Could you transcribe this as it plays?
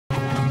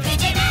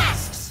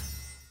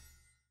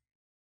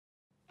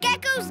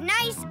Gecko's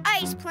nice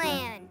ice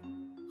plan.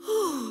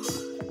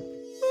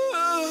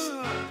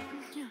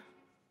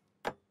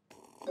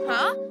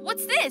 Huh?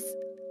 What's this?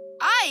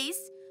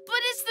 Ice? But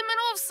it's the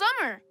middle of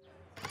summer.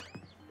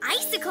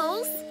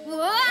 Icicles?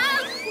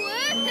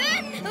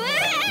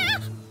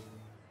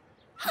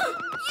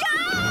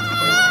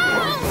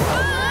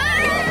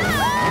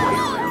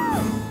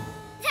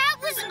 That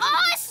was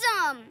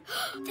awesome!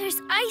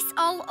 There's ice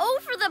all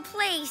over the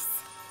place.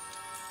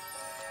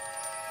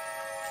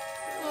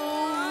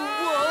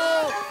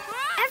 Whoa!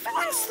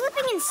 Everyone's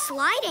slipping and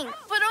sliding.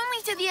 But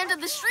only to the end of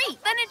the street.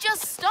 Then it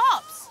just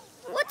stops.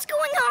 What's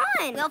going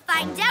on? We'll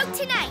find out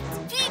tonight.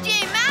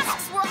 PJ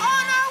Masks, we're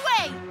on our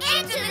way!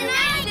 Into the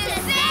night to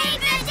save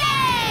the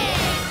day!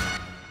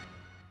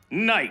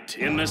 Night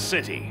in the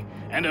city,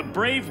 and a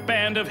brave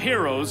band of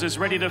heroes is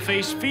ready to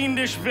face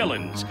fiendish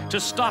villains to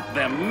stop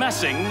them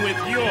messing with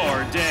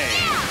your day.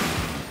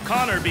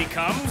 Connor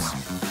becomes...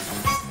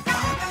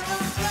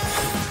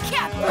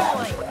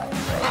 Catboy!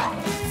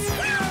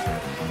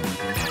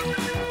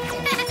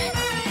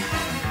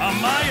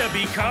 Amaya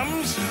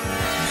becomes...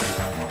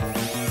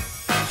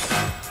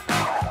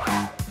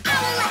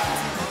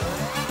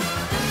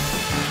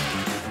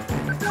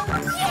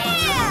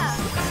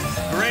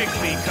 Greg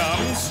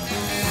becomes...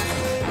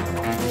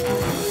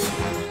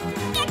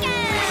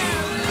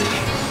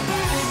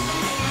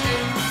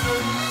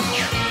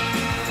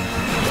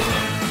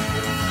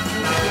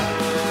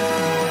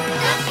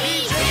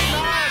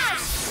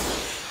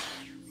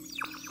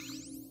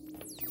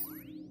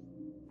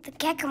 The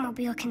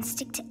Gekko-mobile can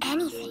stick to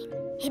anything.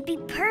 It'd be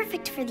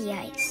perfect for the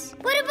ice.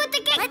 What about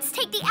the Let's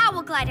take the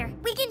owl glider.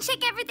 We can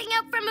check everything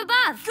out from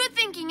above. Good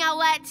thinking,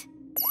 Owlette.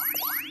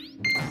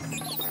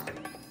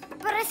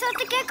 But I thought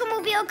the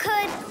Gekko-mobile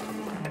could.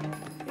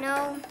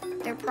 No,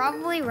 they're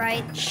probably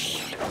right.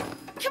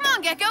 Come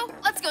on, Gekko.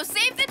 Let's go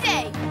save the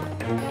day.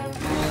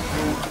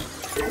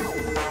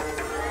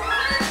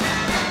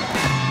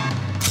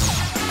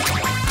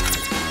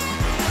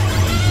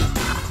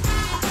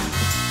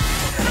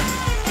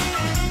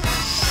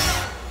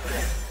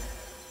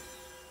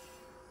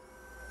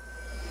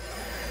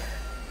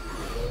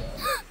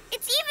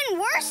 It's even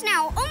worse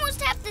now.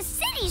 Almost half the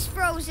city's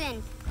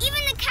frozen.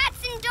 Even the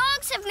cats and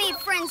dogs have made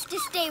friends to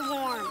stay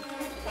warm.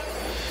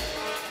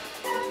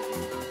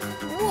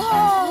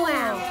 Whoa!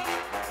 Wow.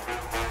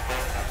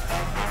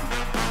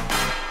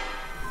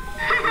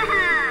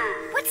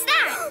 What's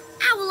that?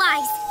 Owl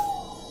eyes.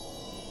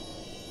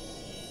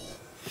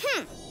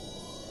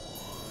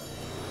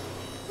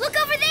 Look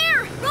over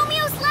there!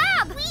 Romeo's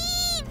lab!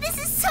 Whee! This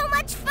is so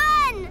much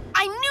fun!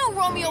 I knew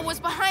Romeo was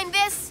behind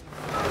this.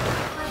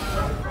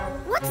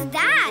 What's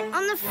that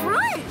on the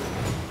front?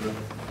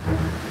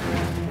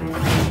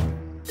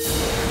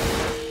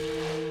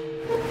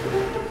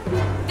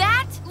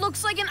 That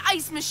looks like an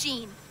ice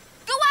machine.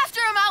 Go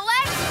after him,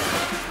 Owlette!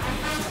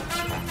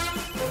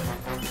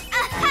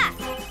 Aha!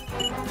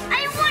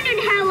 I wondered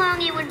how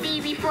long it would be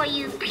before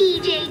you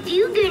PJ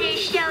do-gooders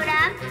showed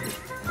up.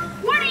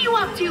 What are you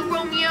up to,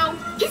 Romeo?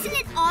 Isn't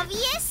it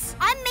obvious?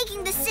 I'm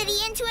making the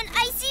city into an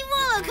icy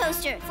roller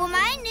coaster for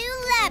my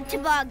new lab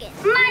toboggan.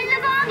 My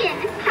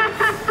toboggan! Ha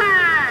ha ha!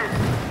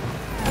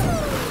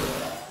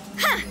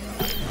 Huh.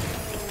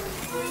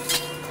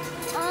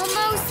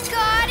 Almost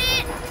got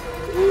it.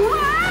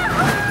 Whoa!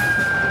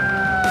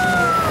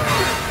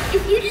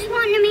 If you just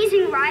want an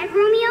amazing ride,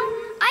 Romeo,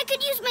 I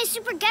could use my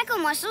super gecko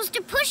muscles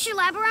to push your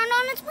lab around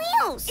on its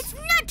wheels. It's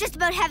not just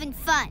about having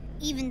fun,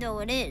 even though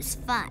it is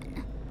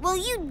fun. While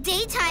you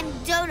daytime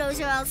dodos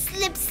are all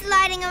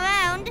slip-sliding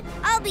around,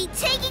 I'll be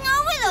taking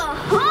over the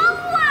whole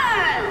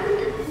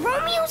world!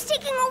 Romeo's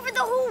taking over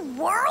the whole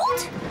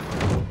world?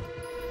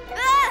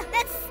 Ah,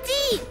 that's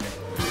steep!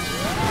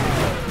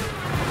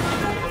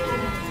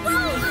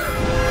 Whoa!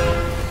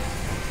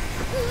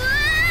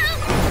 Whoa!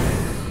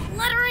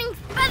 Fluttering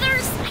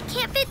feathers! I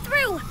can't fit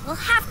through! We'll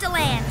have to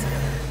land.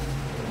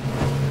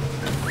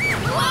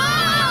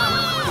 Whoa!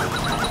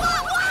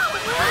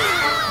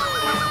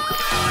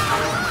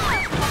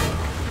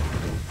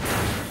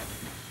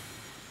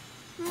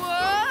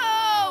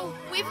 Whoa!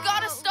 We've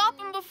got to stop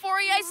him before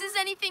he ices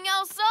anything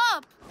else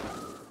up.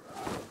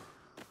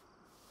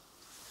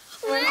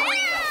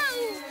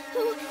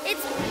 Whoa!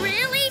 It's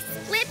really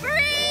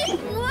slippery!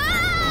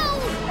 Whoa!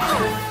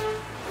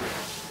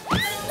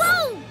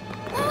 Whoa!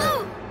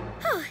 Whoa!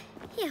 Oh,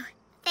 phew.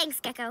 Thanks,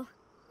 Gekko.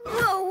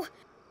 Whoa!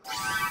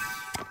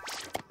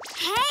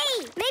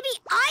 Hey, maybe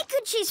I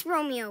could chase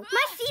Romeo.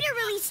 My feet are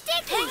really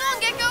sticky. Hang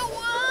on, Gekko.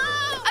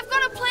 Whoa! I've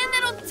got a plan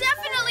that'll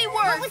definitely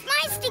work. Well, with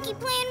my sticky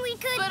plan, we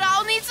could... But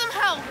I'll need some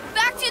help.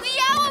 Back to the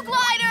owl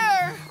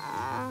glider!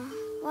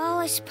 Well,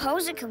 I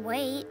suppose it could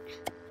wait.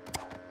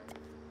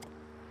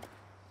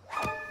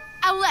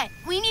 Owlette,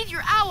 we need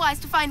your owl eyes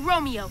to find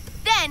Romeo.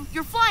 Then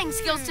your flying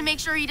skills to make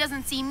sure he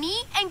doesn't see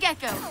me and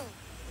Gekko.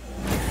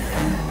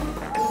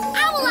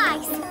 Owl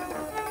eyes!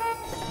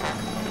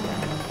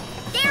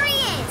 There he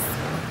is!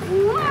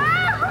 Whoa!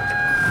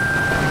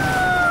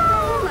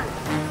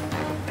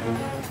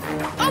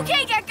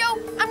 Okay, Gekko,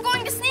 I'm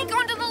going to sneak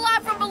onto the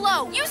lab from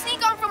below. You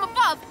sneak on from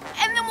above,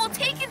 and then we'll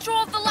take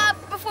control of the lab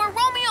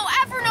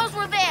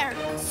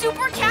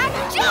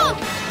Jump!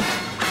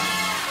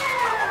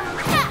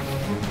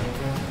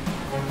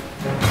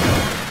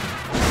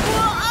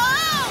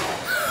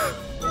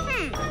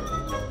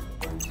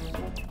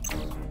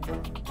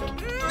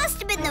 Must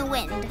have been the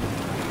wind.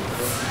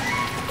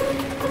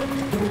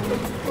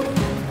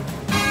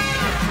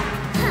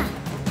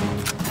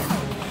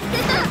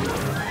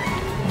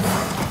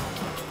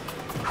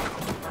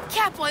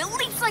 Catboy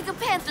leaps like a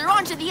panther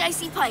onto the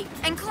icy pipe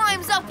and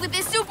climbs up with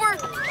his super...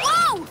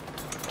 Whoa!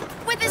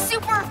 With his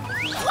super...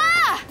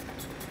 Wah!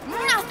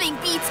 Nothing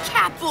beats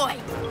Catboy!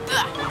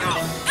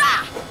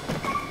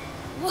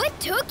 What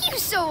took you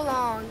so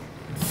long?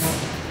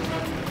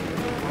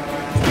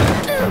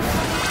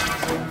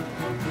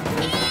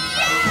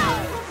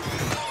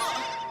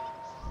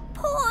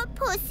 Poor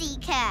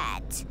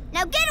pussycat.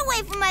 Now get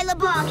away from my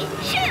toboggan.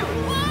 Shoot!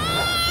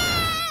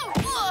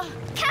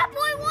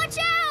 Catboy, watch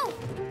out!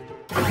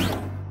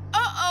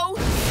 Uh-oh!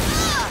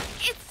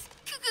 It's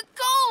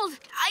cold!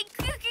 I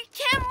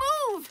can't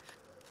move!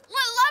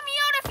 Let me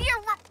out of here,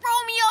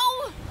 Romeo!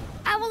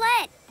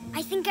 Owlette,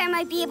 I think I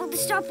might be able to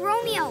stop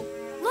Romeo.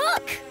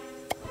 Look!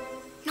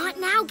 Not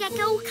now,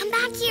 Gecko. Come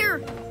back here.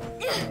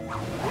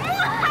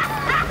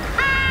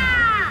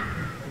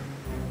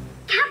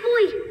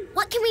 Catboy!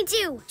 What can we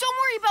do? Don't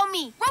worry about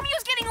me.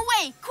 Romeo's getting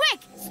away.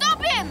 Quick,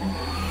 stop him!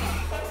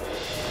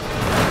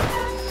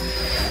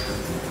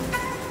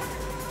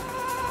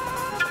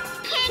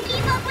 Can't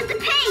keep up with the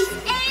pace,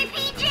 eh,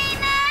 PJ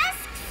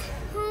Masks?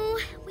 Oh,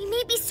 we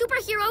may be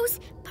superheroes,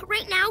 but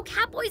right now,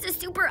 Catboy's a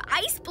super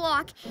ice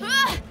block.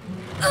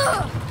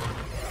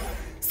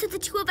 So the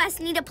two of us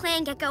need a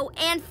plan, Gecko,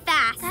 and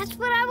fast. That's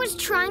what I was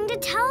trying to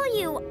tell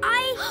you.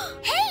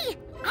 Hey!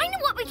 I know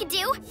what we could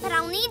do, but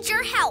I'll need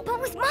your help. But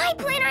with my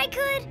plan, I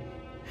could.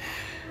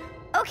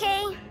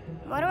 Okay,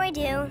 what do I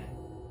do?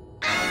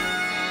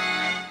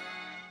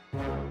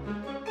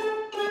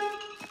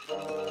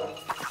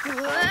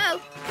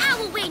 Whoa!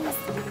 Owl wings!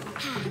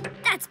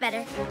 That's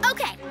better.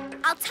 Okay,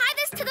 I'll tie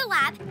this to the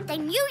lab,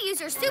 then you use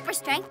your super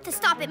strength to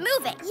stop it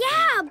moving.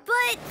 Yeah,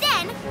 but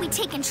then we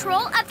take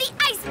control of the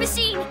ice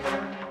machine.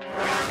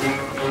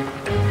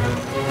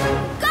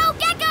 Go,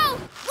 Gecko!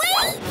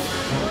 Wait!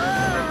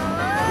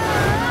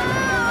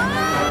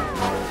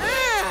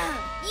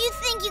 You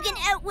think you can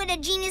outwit a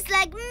genius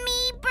like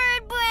me,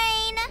 Bird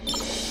Brain?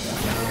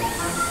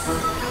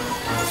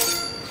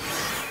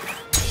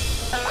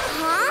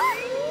 Huh?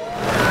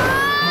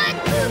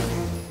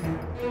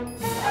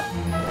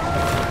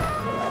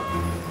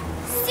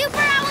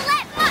 Super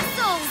Owlette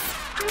muscles!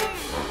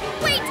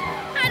 Wait,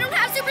 I don't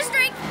have super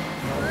strength.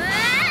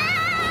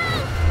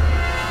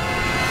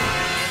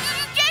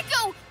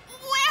 Gecko,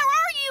 where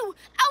are you?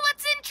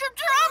 Owlette's in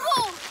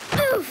trouble!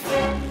 Oof!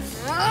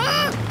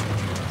 Whoa!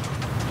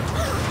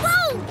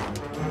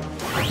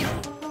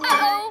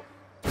 Uh-oh!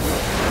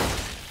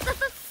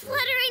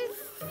 Fluttering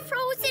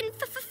frozen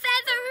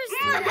feathers.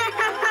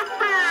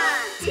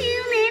 Two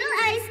little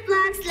ice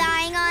blocks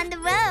Lying on the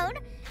road.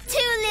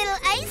 Two little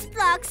ice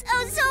blocks.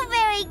 Oh, so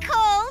very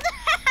cold.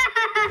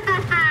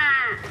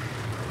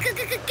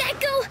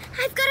 Gecko,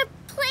 I've got a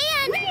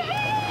plan.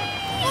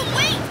 Oh,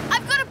 wait!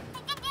 I've got a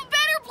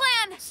better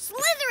plan!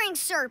 Slithering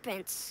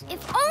serpents.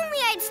 If only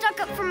I'd stuck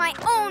up for my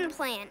own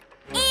plan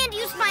and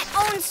used my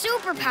own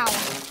superpower.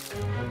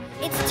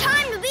 It's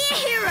time to be a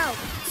hero.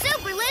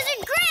 Super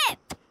Lizard Grip.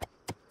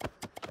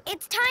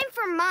 It's time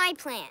for my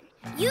plan.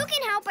 You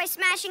can help by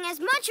smashing as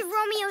much of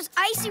Romeo's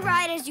icy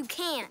ride as you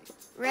can.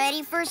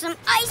 Ready for some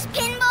ice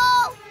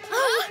pinball?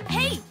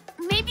 Hey,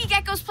 maybe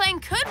Gecko's plan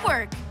could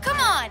work. Come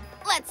on,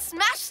 let's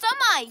smash some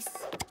ice.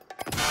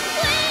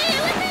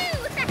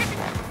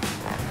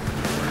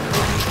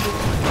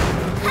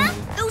 Huh?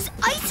 Those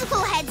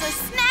icicle heads are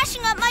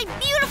smashing up my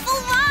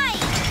beautiful ride.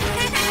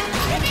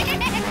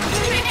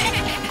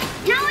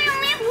 Now I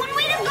only have one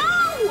way to go!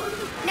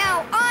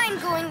 Now I'm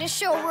going to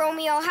show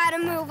Romeo how to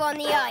move on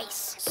the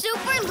ice.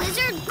 Super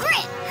Lizard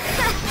Grip.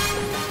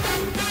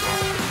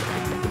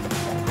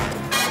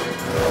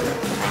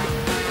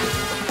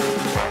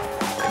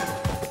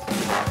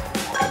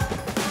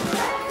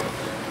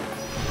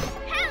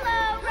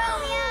 Hello,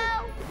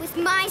 Romeo. With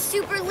my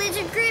Super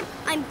Lizard Grip,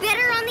 I'm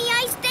better on the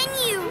ice than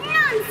you.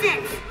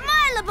 Nonsense!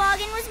 My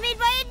toboggan was made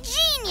by a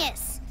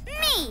genius.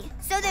 Me.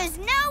 So there's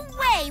no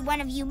way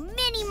one of you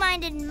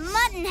mini-minded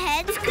mutton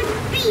heads Could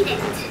beat it!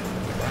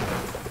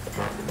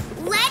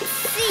 Let's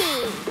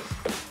see.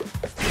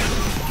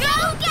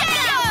 Go,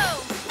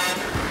 Gecko!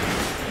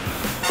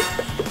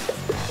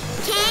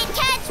 Can't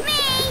catch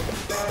me.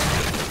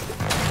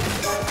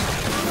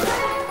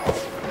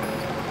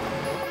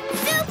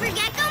 Super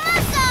Gecko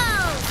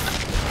muscles.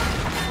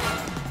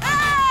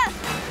 Ah!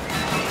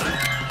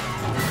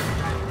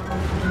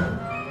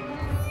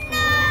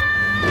 No!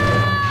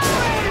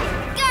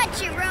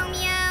 Gotcha,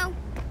 Romeo.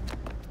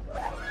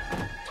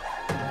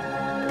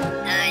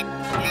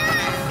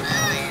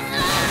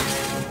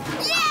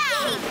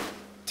 Yay!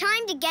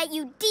 Time to get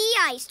you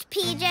de-iced,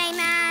 PJ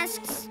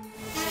Masks.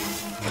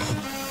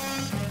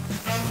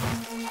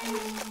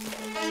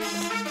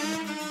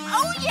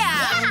 Oh,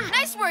 yeah!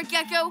 Nice work,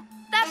 Gecko.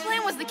 That that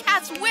plan was the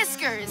cat's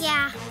whiskers.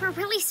 Yeah, we're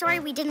really sorry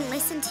we didn't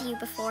listen to you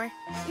before.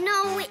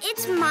 No,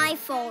 it's my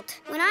fault.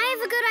 When I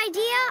have a good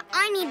idea,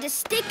 I need to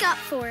stick up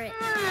for it.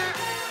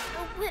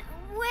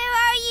 Where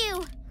are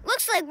you?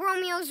 Looks like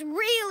Romeo's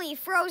really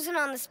frozen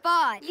on the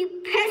spot. You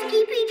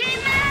pesky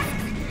PJ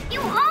Masks! You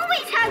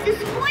always have to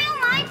spoil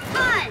my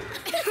fun!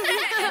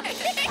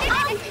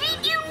 I'll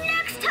beat you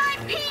next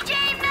time, PJ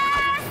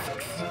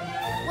Masks!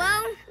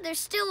 Well, there's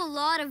still a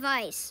lot of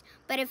ice,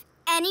 but if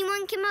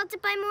anyone can melt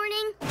it by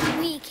morning,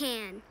 we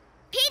can.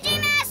 PJ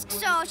Masks,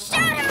 so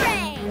shout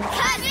hooray!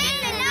 'Cause in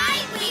the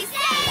night we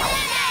save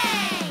the day!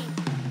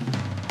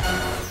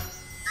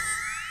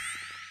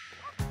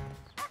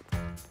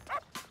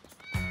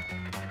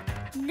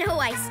 No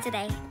ice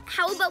today.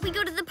 How about we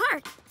go to the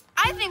park?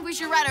 I think we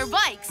should ride our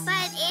bikes.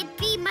 But it'd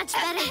be much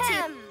better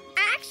to...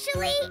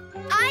 Actually,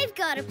 I've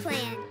got a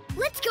plan.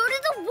 Let's go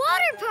to the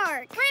water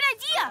park. Great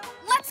idea.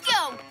 Let's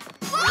go.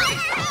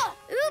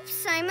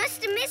 Oops, I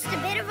must have missed a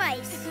bit of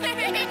ice.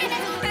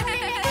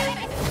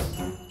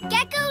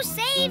 Gekko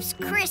saves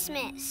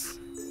Christmas.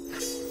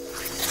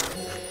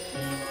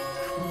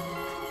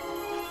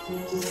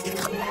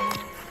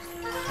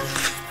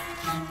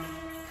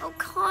 Oh,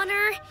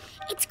 Connor,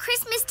 it's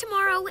Christmas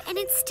tomorrow and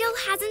it still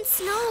hasn't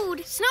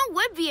snowed. Snow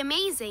would be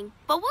amazing,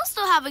 but we'll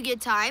still have a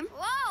good time.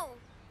 Whoa!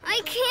 I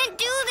can't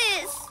do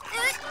this.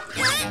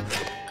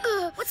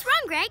 What's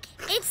wrong, Greg?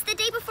 It's the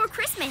day before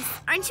Christmas.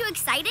 Aren't you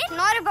excited?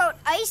 Not about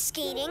ice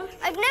skating.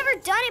 I've never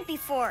done it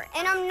before,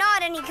 and I'm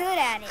not any good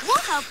at it. We'll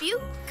help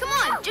you. Come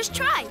on, just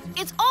try.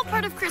 It's all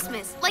part of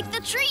Christmas, like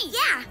the tree.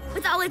 Yeah,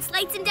 with all its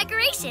lights and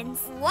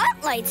decorations.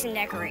 What lights and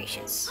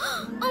decorations?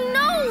 Oh,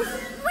 no!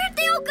 Where'd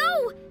they all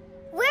go?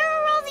 Where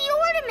are all the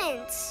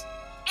ornaments?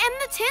 And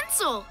the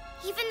tinsel.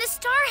 Even the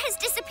star has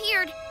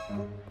disappeared.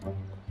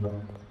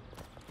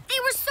 They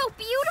were so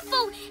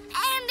beautiful,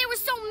 and there were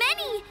so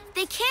many.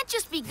 They can't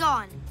just be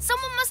gone.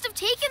 Someone must have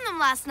taken them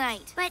last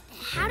night. But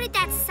how did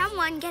that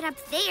someone get up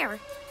there?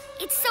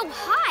 It's so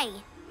high.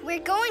 We're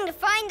going to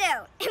find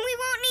out, and we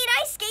won't need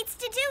ice skates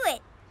to do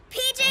it.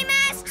 PJ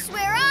Masks, we're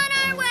on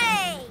our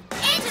way.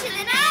 Into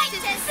the night to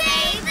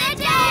save the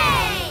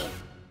day.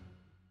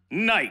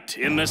 Night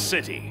in the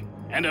city,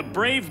 and a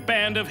brave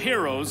band of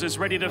heroes is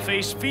ready to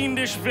face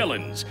fiendish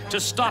villains to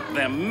stop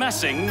them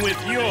messing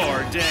with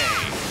your day.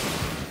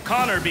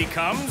 Connor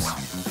becomes...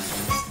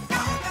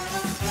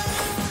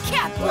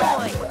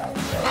 Catboy!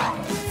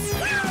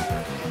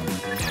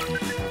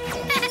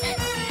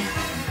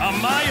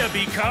 Amaya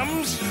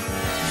becomes...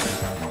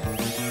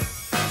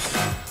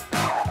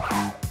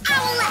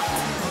 Owlette!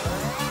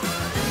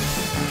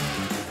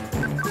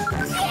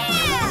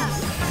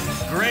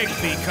 Yeah! Greg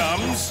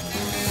becomes...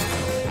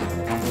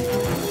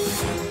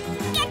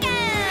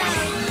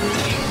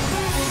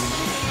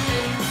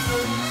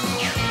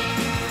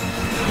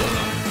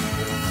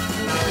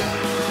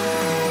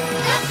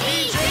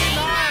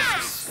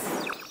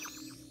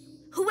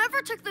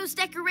 Whoever took those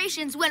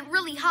decorations went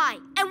really high,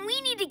 and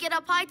we need to get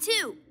up high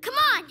too. Come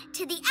on,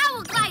 to the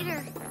owl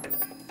glider.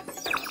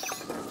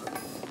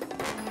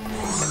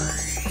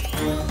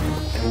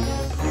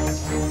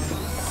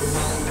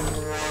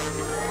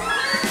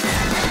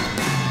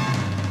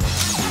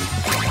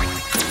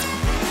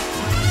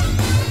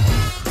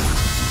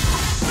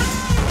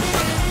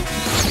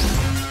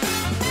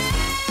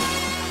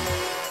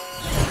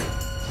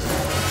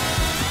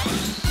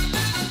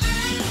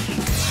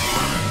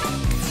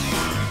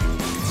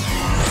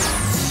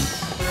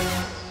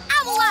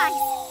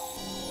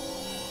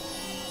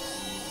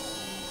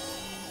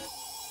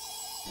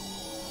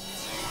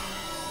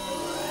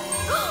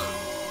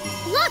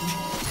 Look!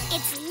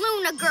 It's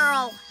Luna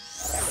Girl!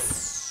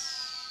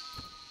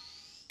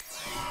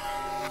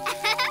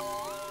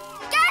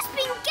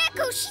 Gasping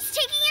Gekko! She's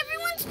taking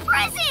everyone's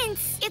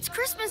presents! It's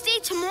Christmas Day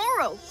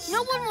tomorrow.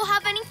 No one will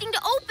have anything to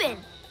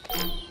open.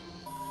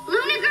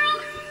 Luna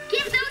Girl,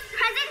 give those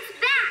presents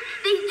back.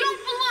 They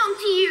don't belong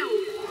to you.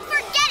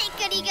 Forget it,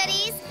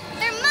 goody-goodies.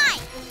 They're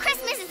mine.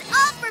 Christmas is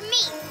all for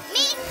me.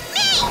 Me,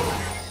 me!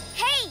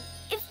 Hey,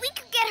 if we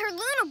could get her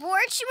Luna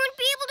board, she wouldn't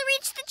be able to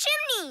reach the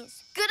chimneys.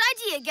 Good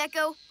idea,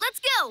 Gekko. Let's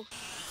go.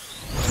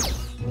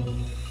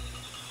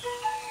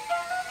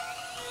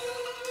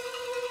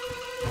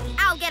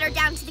 I'll get her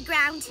down to the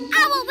ground.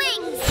 Owl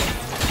wings!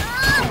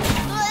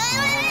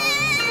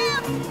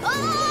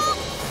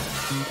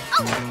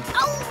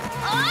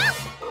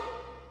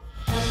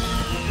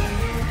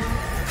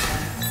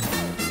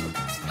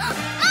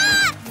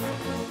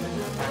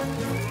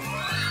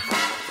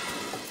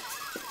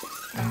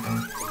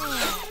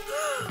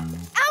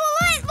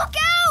 Owlette, look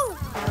out!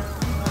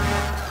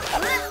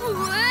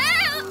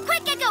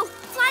 Quick, Gekko!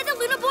 Fly the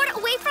Luna board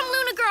away from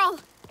Luna Girl.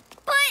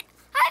 But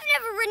I've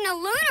never ridden a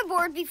Luna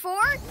board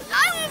before.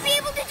 I won't be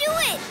able to do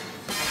it.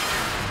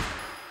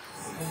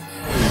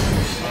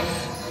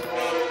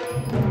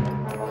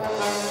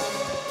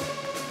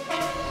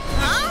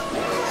 Huh?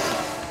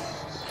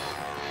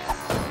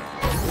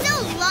 So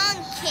long,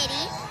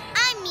 kitty.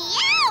 I'm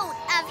out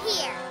of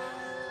here.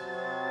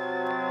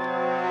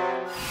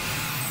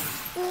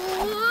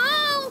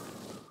 Whoa!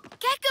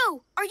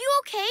 Gekko, are you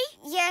okay?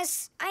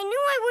 Yes, I knew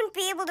I wouldn't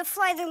be able to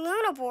fly the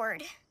Luna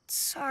board.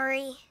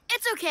 Sorry.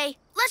 It's okay.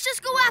 Let's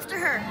just go after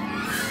her.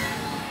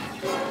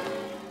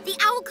 The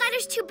owl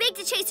glider's too big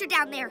to chase her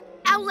down there.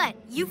 Owlette,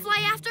 you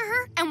fly after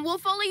her, and we'll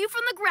follow you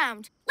from the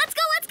ground. Let's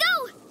go, let's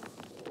go!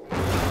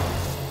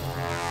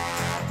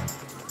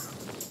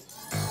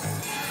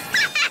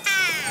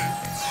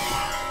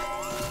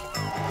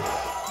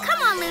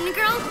 Come on, Luna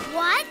Girl.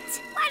 What?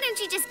 Why don't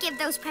you just give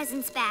those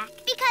presents back?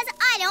 Because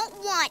I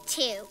don't want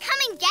to. Come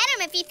and get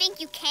them if you think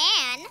you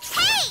can.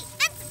 Hey,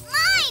 that's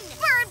mine,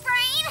 bird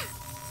brain.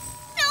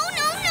 No,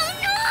 no, no,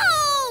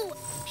 no!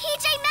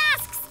 PJ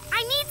Masks,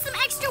 I need some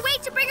extra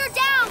weight to bring her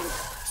down.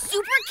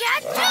 Super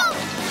Cat jump!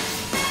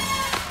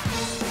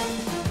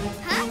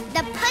 Huh?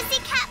 The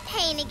pussycat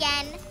pain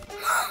again.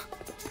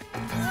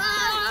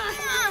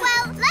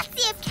 Well, let's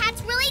see if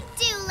cats really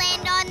do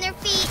land on their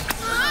feet.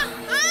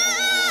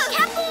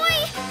 Catboy!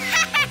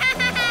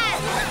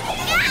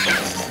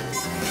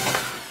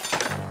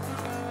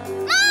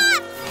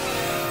 Mom!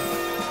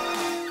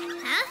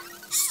 Huh?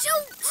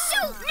 Shoot!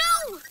 No!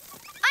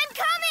 I'm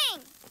coming!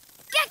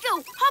 Gekko,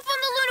 hop on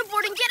the Luna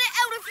board and get it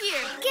out of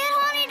here. Get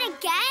on it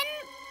again?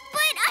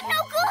 But I'm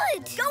no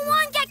good. Go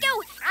on, Gekko.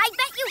 I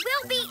bet you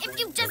will be if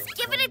you just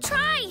give it a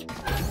try.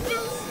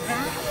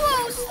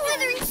 Whoa,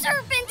 slithering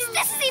serpents.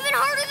 This is even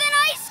harder than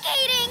ice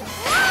skating.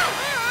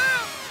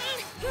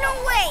 No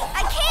way!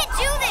 I can't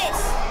do this!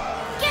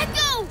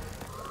 Gekko!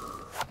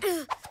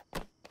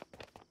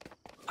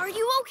 Are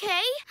you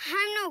okay?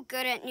 I'm no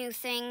good at new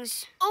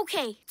things.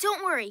 Okay,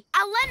 don't worry.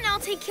 Owlette and I'll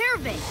take care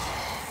of it.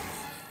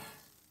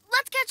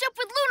 Let's catch up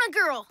with Luna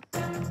Girl.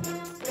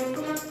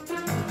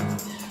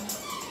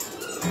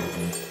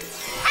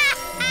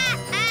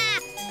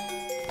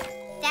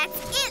 That's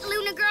it,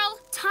 Luna Girl.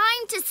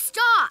 Time to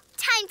stop.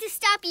 Time to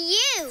stop you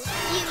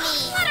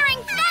mean.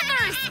 Fluttering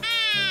feathers!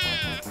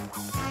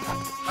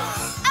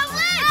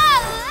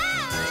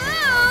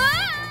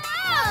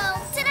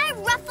 Oh, did I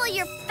ruffle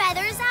your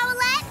feathers,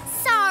 Owlette?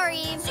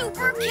 Sorry.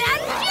 Super Cat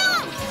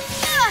jump!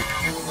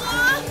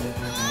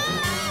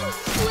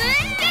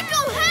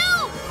 Gekko,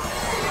 help!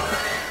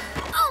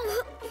 Oh,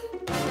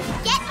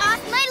 get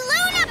off my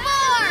Luna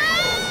board!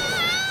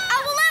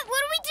 Owlette,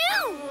 what do we do?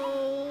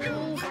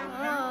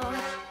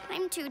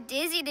 I'm too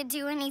dizzy to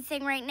do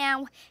anything right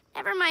now.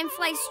 Never mind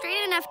fly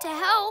straight enough to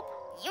help.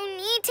 You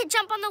need to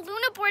jump on the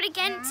Luna board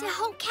again to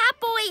help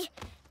Catboy.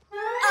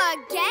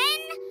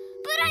 Again?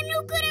 But I'm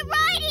no good at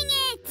riding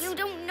it! You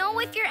don't know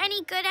if you're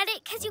any good at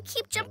it because you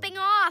keep jumping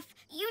off.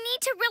 You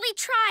need to really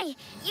try.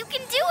 You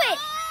can do it.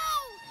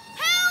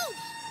 Help!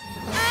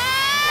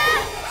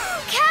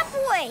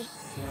 Catboy!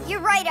 You're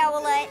right,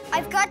 Owlette.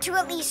 I've got to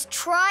at least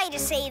try to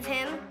save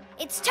him.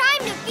 It's time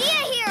to be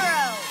a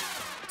hero!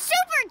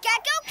 Super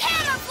Gekko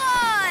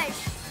camouflage!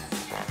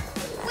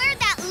 Where'd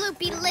that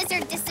loopy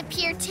lizard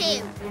disappear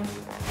to?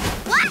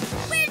 What?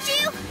 Where'd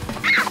you?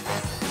 Ah!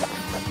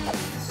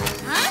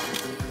 Huh?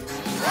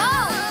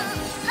 Whoa!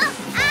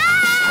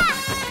 Ah!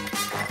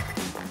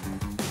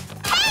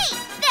 Hey!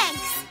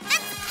 Thanks!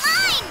 That's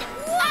mine!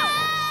 Whoa!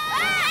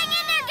 Hang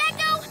in there,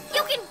 Gekko!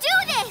 You can do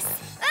this!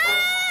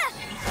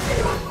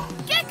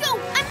 Gekko,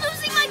 I'm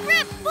losing my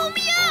grip! Pull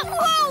me up!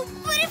 Whoa!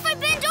 But if I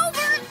bend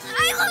over,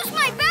 I lose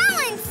my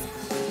balance!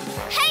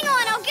 Hang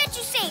on, I'll get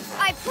you safe,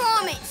 I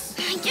promise.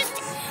 I just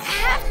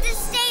have to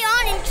stay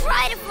on and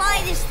try to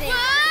fly this thing.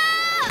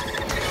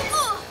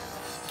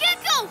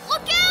 Gekko,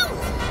 look out!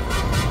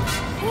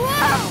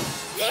 Whoa!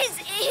 This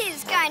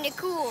is kind of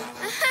cool.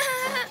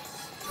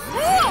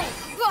 Whoa!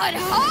 But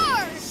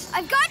hard!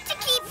 I've got to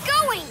keep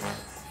going.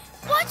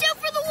 Watch out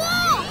for the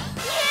wall!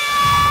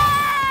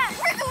 Yeah!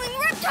 Wriggling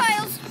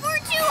reptiles! We're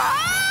too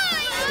high!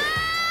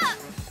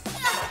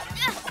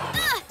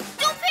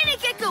 Don't panic,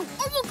 Gekko,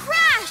 or we'll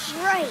crash!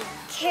 Right.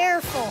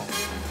 Careful.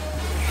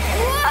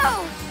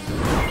 Whoa!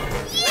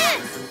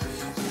 Yes!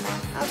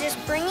 I'll just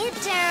bring it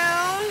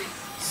down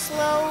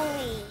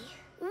slowly.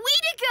 Way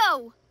to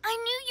go! I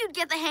knew you'd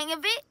get the hang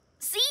of it.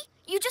 See?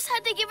 You just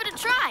had to give it a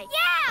try.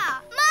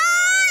 Yeah!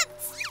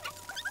 Moms!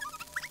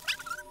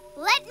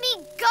 Let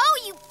me go,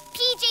 you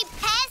PJ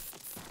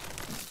pests!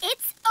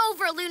 It's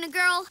over, Luna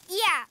Girl.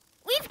 Yeah,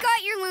 we've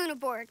got your Luna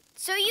board,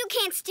 so you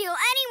can't steal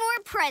any more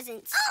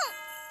presents.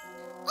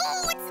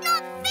 Oh, it's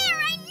not fair!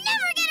 I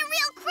never get a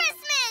real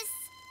Christmas!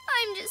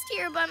 I'm just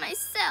here by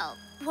myself.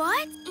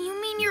 What? You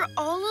mean you're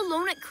all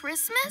alone at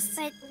Christmas?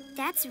 But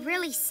that's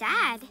really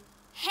sad.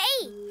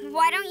 Hey,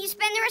 why don't you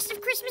spend the rest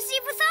of Christmas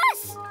Eve with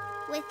us?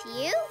 With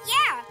you?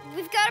 Yeah,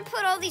 we've got to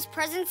put all these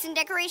presents and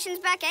decorations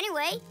back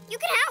anyway. You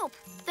can help.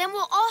 Then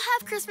we'll all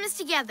have Christmas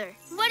together.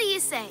 What do you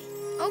say?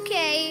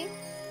 Okay,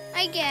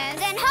 I guess.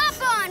 Then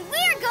hop on.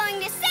 We're going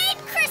to save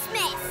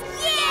Christmas.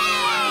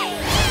 Yay!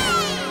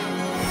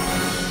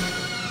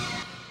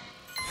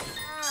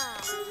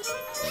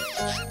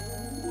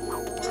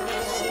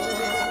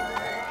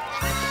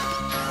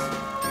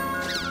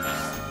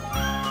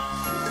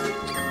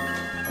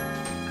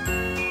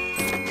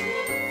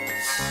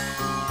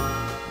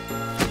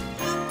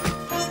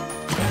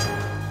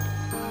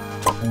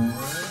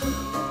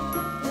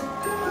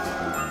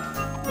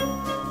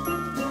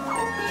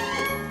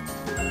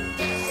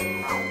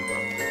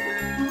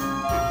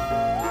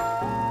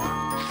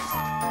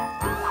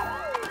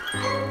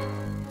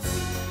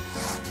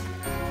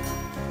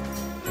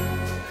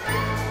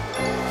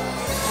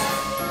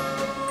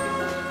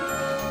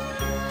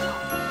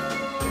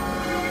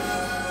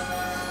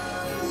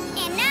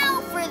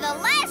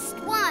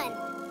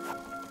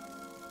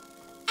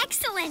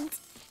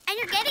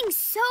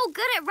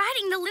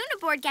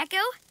 board,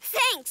 Gekko.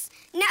 Thanks.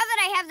 Now that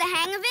I have the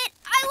hang of it,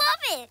 I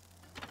love it.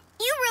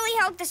 You really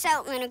helped us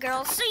out, Luna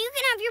Girl, so you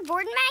can have your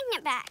board and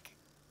magnet back.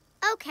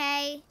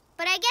 Okay,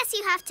 but I guess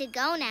you have to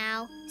go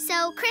now.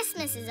 So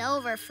Christmas is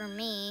over for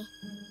me.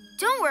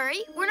 Don't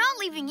worry, we're not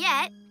leaving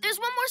yet. There's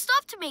one more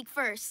stop to make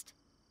first.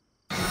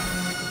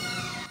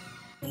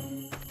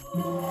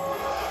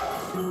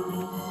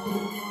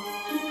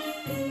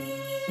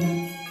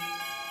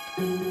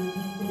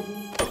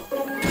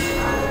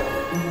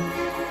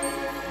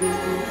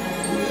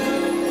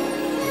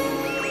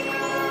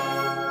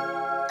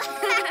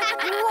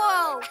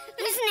 Whoa!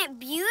 Isn't it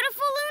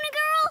beautiful, Luna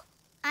Girl?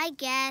 I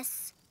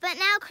guess. But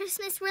now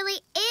Christmas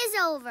really is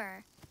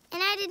over.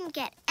 And I didn't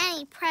get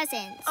any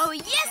presents. Oh,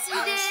 yes,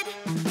 you did!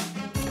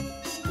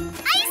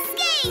 Ice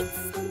skates!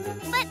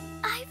 But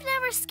I've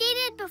never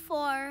skated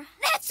before.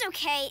 That's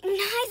okay.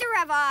 Neither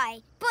have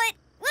I. But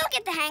we'll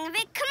get the hang of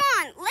it. Come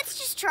on, let's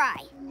just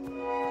try. Whoa,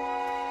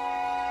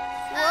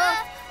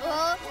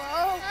 whoa,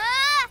 whoa.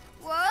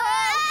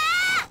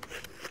 Whoa.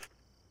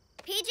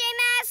 PJ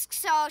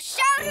Masks, all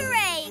shout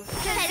hooray!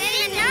 'Cause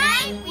in the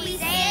night we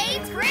say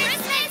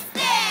Christmas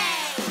Day!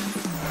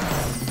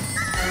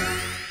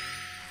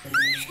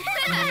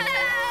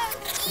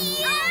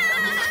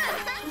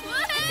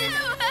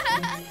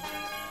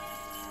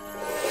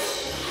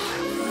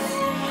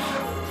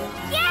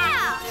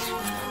 Yeah!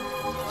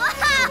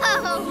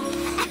 Whoa!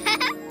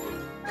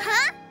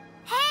 Huh?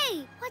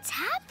 Hey, what's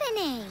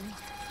happening?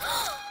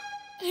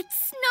 It's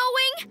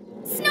snowing!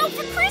 Snow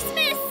for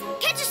Christmas!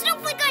 Catch a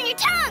snowflake on your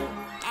tongue!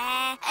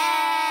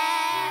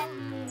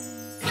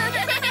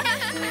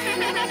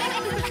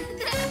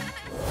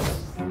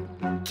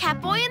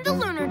 Catboy and the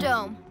Lunar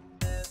Dome.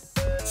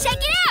 Check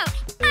it out!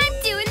 I'm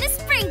doing the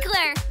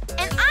sprinkler!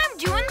 And I'm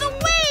doing the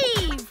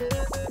wave!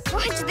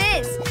 Watch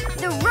this!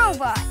 The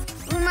robot.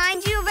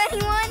 Remind you of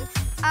anyone?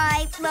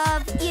 I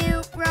love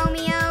you,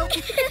 Romeo.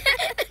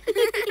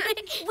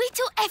 Wait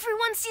till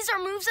everyone sees our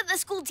moves at the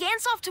school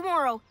dance-off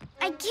tomorrow.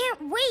 I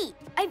can't wait.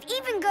 I've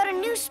even got a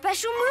new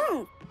special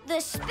move. The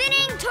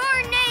spinning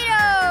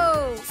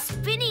tornado!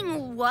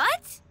 Spinning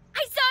what?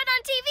 I saw it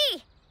on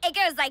TV. It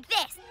goes like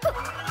this.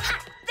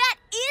 That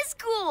is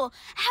cool!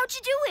 How'd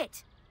you do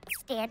it?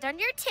 Stand on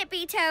your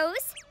tippy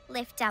toes,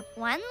 lift up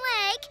one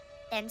leg,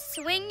 then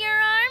swing your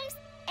arms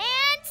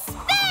and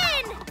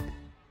spin!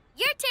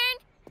 Your turn.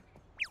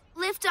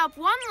 Lift up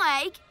one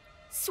leg,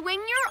 swing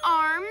your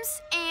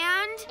arms,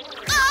 and...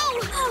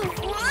 Oh!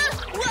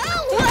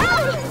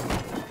 Whoa!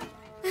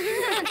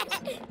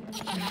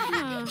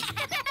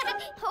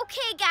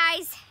 Okay,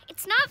 guys,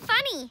 it's not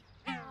funny.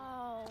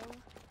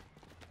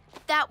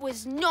 That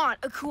was not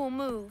a cool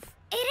move.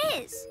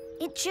 It is.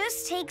 It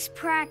just takes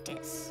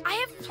practice. I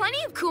have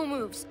plenty of cool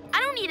moves.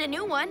 I don't need a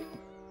new one.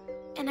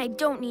 And I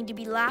don't need to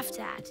be laughed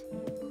at.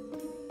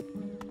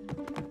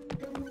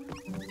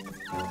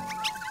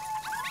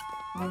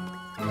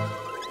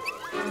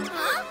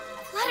 Huh?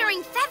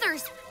 Fluttering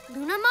feathers.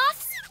 Luna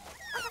moths?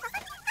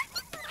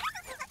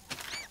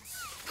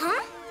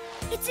 Huh?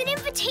 It's an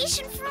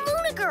invitation from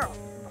Luna Girl.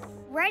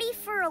 Ready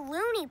for a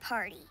loony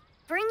party.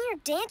 Bring your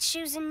dance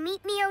shoes and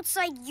meet me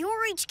outside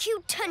your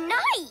HQ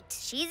tonight.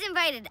 She's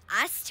invited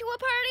us to a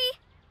party?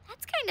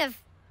 That's kind of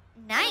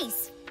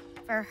nice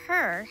for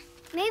her.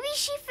 Maybe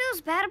she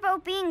feels bad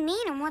about being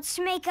mean and wants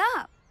to make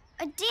up.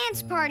 A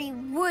dance party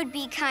would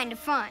be kind of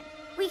fun.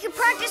 We could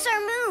practice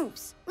our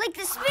moves, like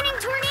the spinning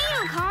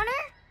tornado,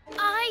 Connor.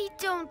 I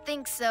don't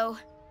think so.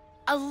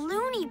 A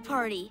loony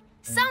party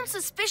sounds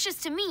suspicious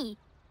to me.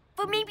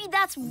 But maybe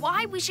that's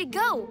why we should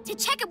go. To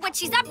check out what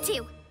she's up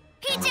to.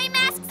 PJ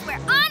Masks, we're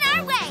on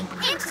our way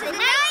into the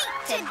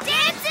night to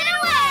dance it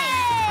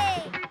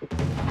away!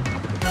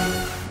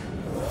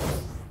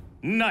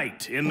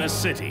 Night in the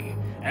city,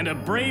 and a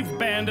brave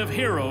band of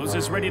heroes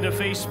is ready to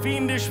face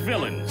fiendish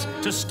villains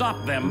to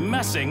stop them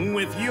messing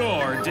with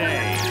your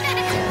day.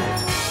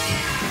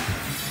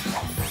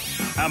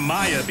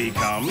 Amaya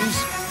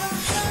becomes...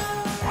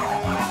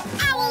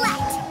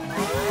 Owlette!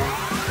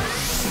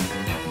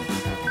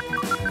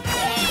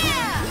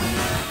 Yeah!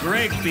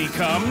 Greg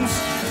becomes...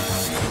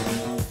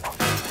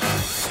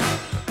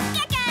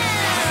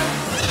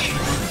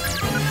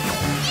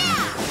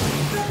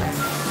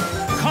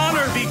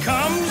 Connor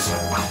becomes...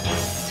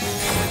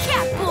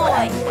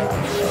 Catboy!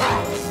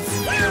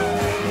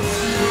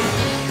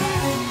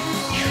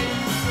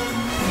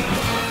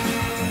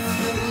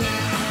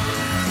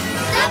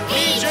 The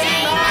PJ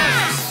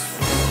Masks!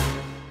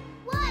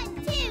 1,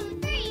 2,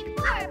 3,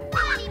 4,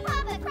 potty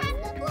pop across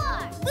the floor.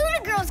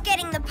 Luna Girl's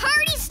getting the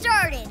party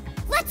started.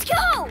 Let's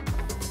go!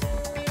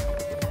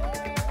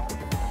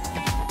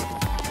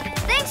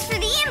 Thanks for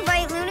the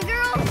invite, Luna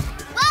Girl.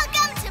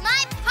 Welcome to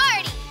my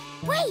party.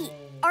 Wait,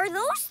 are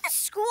those the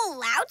school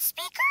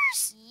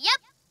loudspeakers?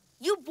 Yep.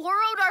 You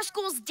borrowed our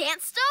school's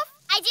dance stuff?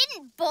 I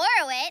didn't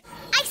borrow it.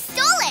 I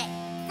stole it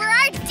for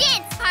our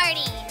dance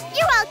party.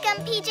 You're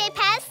welcome, PJ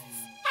Pests.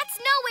 That's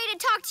no way to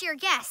talk to your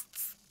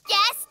guests.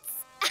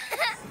 Guests?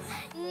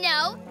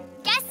 No,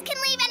 guests can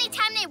leave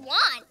anytime they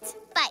want.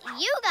 But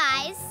you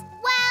guys,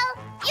 well,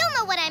 you'll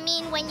know what I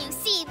mean when you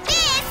see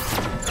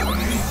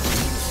this.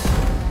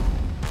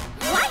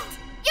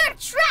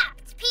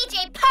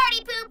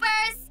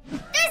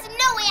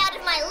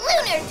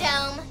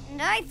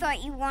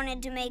 that you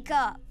wanted to make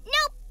up.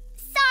 Nope,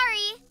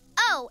 sorry.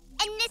 Oh,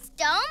 and this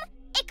dome,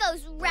 it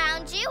goes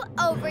round you,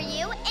 over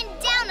you, and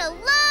down a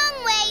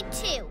long way,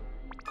 too.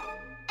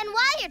 And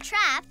while you're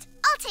trapped,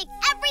 I'll take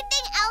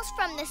everything else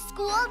from the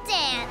school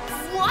dance.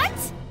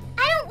 What?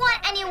 I don't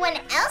want anyone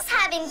else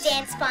having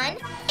dance fun.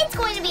 It's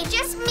going to be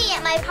just me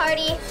at my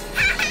party.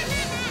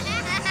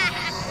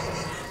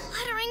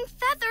 Fluttering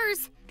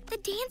feathers! The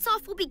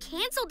dance-off will be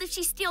canceled if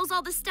she steals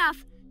all the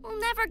stuff. We'll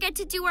never get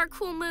to do our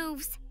cool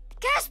moves.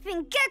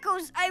 Gasping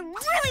geckos, I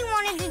really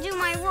wanted to do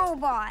my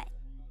robot.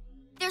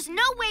 There's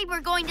no way we're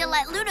going to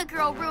let Luna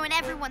Girl ruin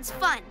everyone's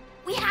fun.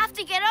 We have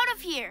to get out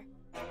of here.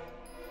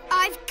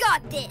 I've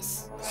got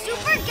this.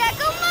 Super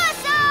Gecko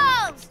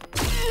muscles!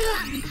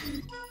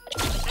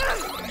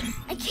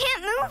 I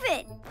can't move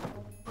it.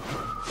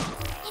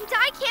 And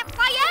I can't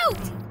fly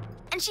out.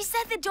 And she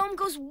said the dome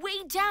goes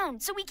way down,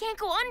 so we can't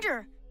go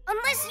under.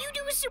 Unless you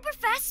do a super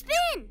fast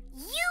spin.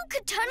 You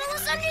could tunnel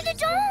us under the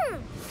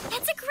dome.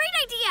 That's a great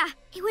idea.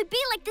 It would be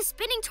like the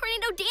spinning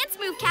tornado dance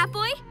move,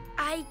 Catboy.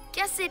 I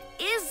guess it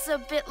is a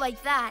bit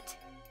like that.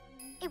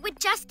 It would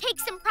just take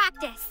some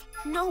practice.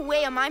 No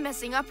way am I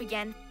messing up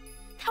again.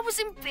 That was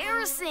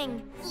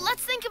embarrassing.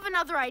 Let's think of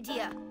another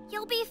idea.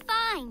 You'll be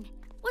fine.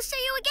 We'll show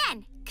you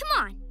again. Come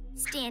on.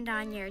 Stand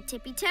on your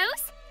tippy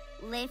toes,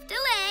 lift a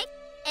leg,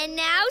 and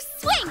now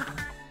swing.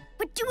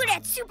 But do it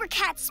at super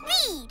cat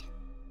speed.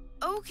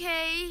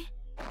 Okay.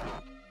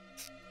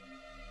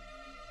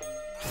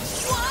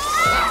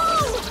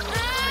 Whoa!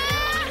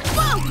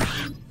 Whoa!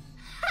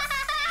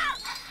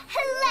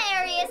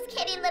 Hilarious,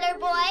 kitty litter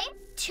boy.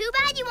 Too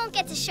bad you won't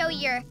get to show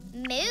your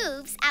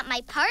moves at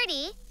my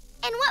party.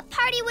 And what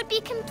party would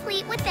be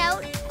complete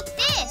without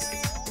this?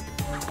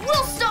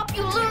 We'll stop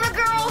you, Luna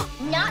Girl!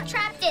 Not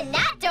trapped in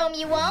that dome,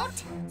 you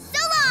won't. So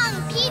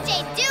long,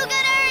 PJ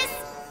Do-Gooders!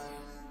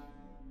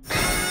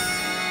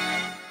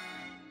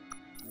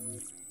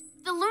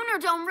 The lunar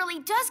dome really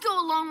does go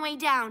a long way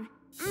down.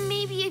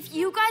 Maybe if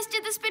you guys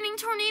did the spinning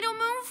tornado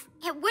move?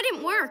 It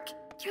wouldn't work.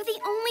 You're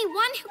the only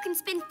one who can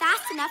spin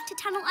fast enough to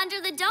tunnel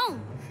under the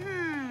dome.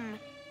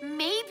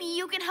 Maybe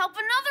you can help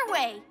another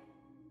way.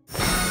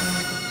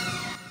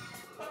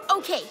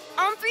 Okay,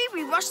 on three,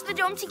 we rush the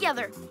dome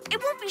together. It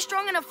won't be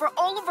strong enough for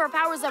all of our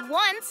powers at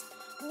once.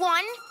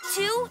 1,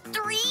 2,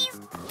 3,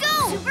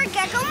 go! Super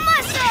Gecko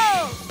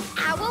muscles!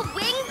 Owl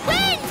wing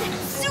wind!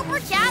 Super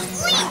cat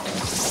leap!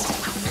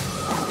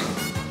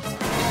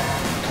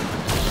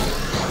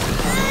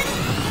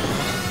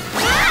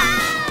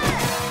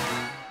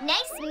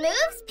 Nice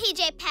moves,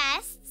 PJ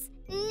Pests.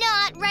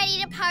 Not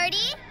ready to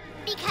party?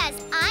 Because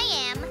I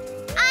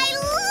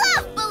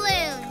love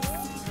balloons!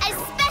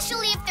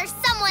 Especially if there's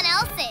someone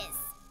else's.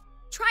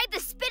 Try the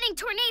spinning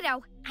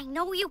tornado. I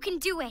know you can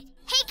do it.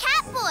 Hey,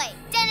 Catboy,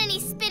 done any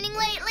spinning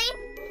lately?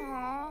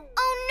 Aww.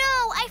 Oh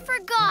no, I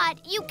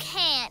forgot. You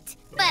can't.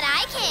 But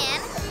I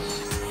can.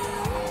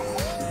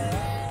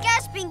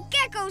 Gasping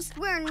geckos,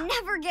 we're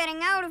never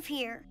getting out of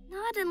here.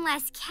 Not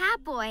unless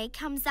Catboy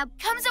comes up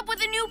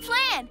with a new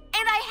plan.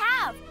 And I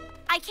have.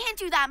 I can't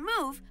do that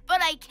move,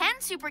 but I can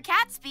super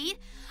cat speed.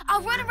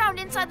 I'll run around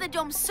inside the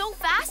dome so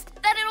fast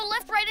that it'll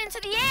lift right into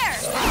the air.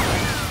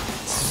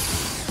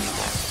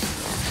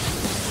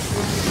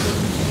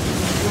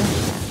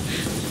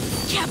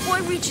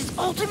 Catboy reaches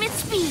ultimate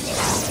speed.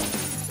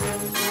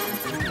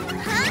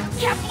 Huh?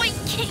 Catboy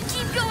can't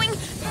keep going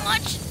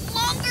much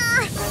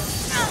longer.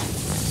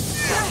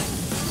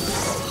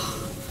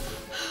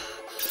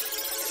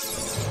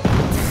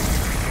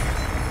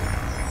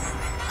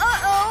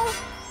 Uh-oh.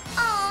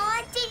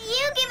 Aw, did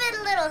you give it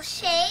a little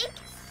shake?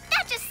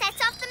 That just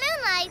sets off the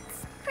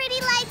moonlights. Pretty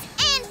lights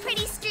and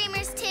pretty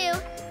streamers, too.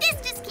 This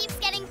just keeps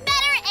getting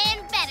better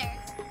and better.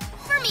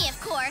 For me, of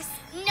course,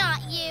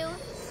 not you.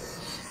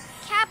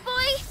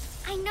 Catboy,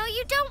 I know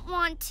you don't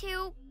want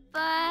to,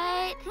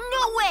 but...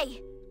 No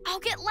way! I'll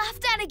get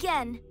laughed at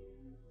again.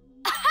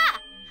 Aha!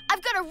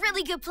 I've got a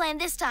really good plan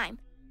this time.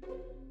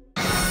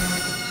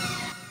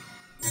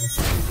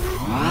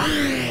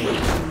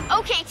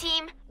 Okay,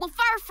 team. We'll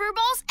fire fur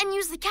balls and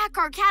use the cat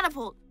car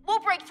catapult.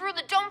 We'll break through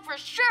the dome for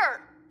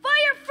sure.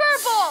 Fire fur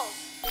balls!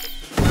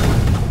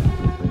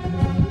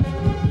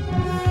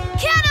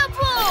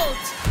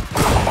 Catapult!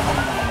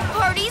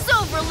 Party's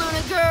over,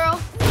 Luna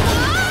Girl.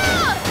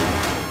 Ah!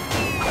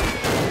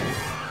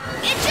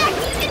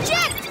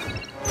 Eject!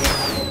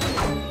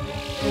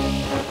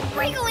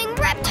 Wriggling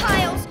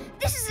reptiles!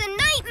 This is a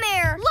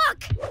nightmare!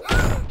 Look!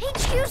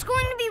 HQ's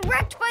going to be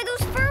wrecked by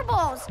those fur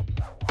balls.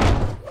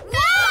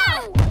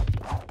 No!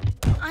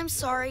 I'm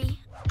sorry.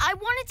 I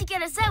wanted to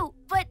get us out,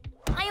 but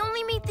I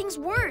only made things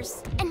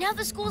worse. And now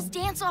the school's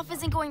dance-off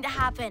isn't going to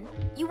happen.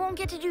 You won't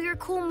get to do your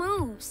cool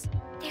moves.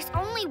 There's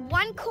only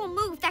one cool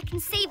move that can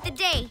save the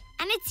day,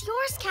 and it's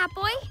yours,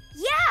 Catboy.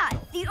 Yeah,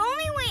 the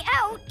only way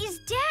out is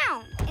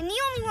down, and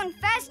the only one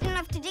fast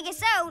enough to dig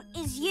us out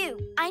is you.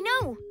 I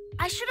know.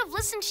 I should have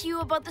listened to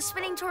you about the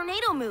spinning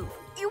tornado move.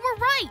 You were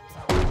right.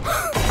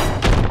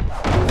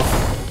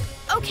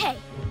 Okay,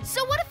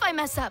 so what if I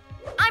mess up?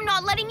 I'm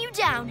not letting you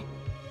down.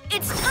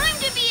 It's time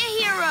to be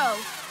a hero.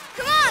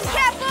 Come on,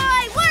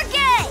 Catboy, work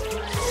it!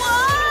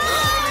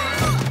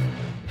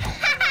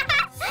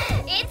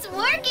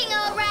 working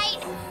all right.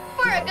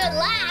 For a good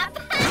laugh.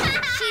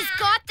 She's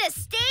got the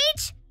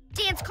stage.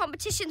 Dance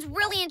competition's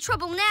really in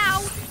trouble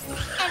now.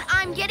 And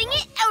I'm getting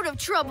it out of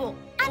trouble.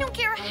 I don't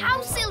care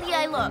how silly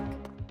I look.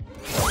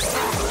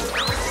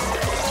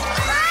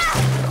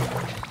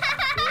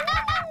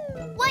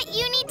 What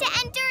you need to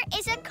enter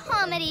is a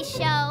comedy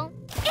show.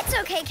 It's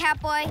okay,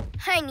 Catboy.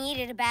 I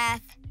needed a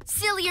bath.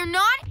 Silly or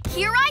not,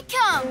 here I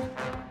come.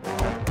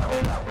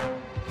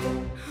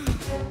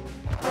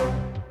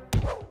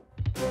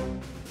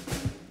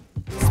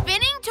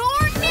 Spinning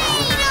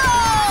tornado!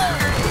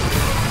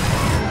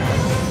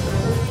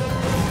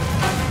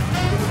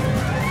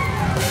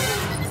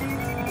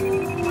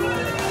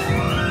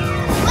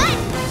 What?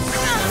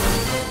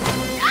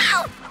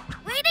 Ow!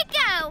 Way to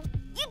go!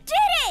 You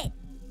did it!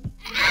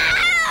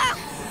 Ah!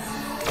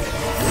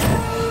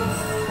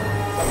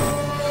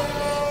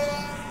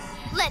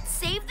 Let's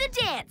save the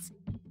dance.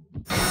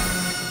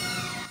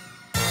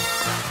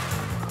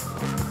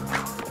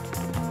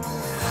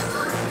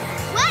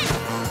 What?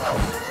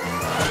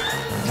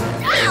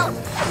 Ow!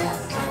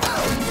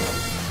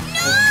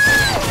 No!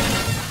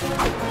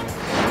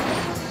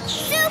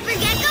 Super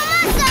Gecko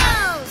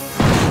muscles!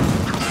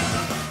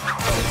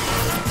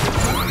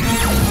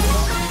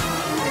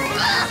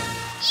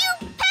 You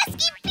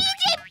pesky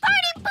PJ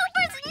party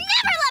poopers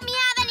never let me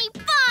have any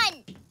fun!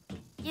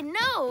 You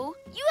know,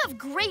 you have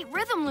great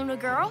rhythm, Luna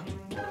girl.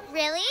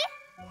 Really?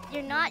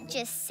 You're not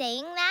just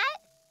saying that?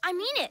 I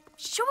mean it.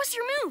 Show us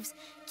your moves.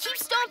 Keep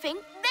stomping,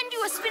 then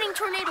do a spinning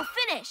tornado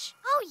finish.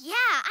 Oh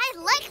yeah, I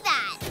like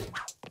that!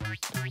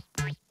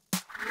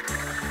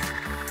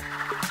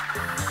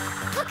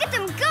 Look at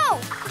them go!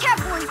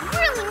 Catboy's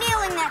really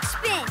nailing that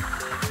spin.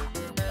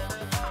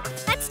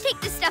 Let's take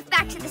this stuff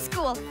back to the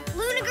school.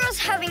 Luna Girl's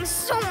having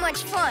so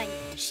much fun.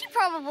 She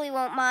probably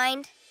won't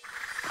mind.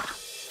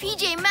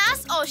 PJ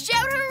Masks all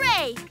shout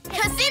hooray!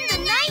 'Cause in the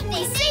night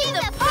they save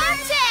the party!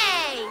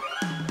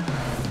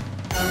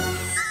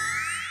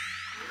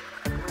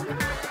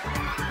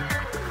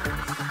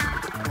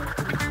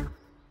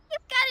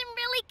 You've got him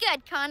really good,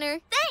 Connor.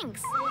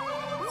 Thanks!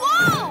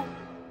 Whoa!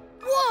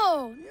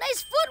 Whoa,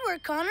 nice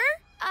footwork, Connor.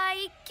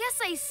 I guess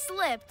I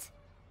slipped.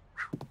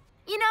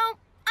 You know,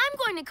 I'm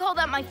going to call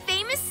that my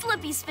famous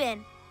slippy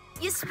spin.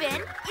 You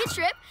spin, you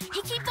trip,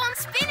 you keep on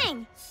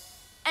spinning.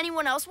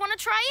 Anyone else want to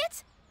try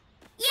it?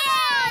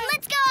 Yeah,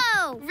 let's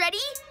go! Ready?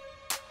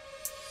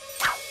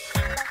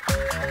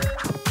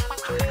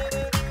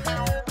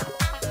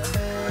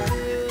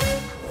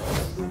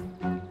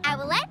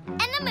 Owlette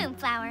and the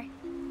Moonflower.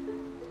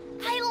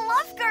 I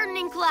love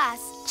gardening class.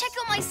 Check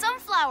out my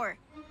sunflower.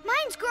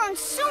 Mine's grown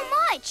so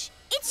much.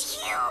 It's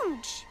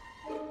huge.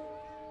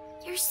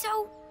 You're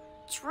so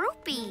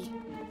droopy.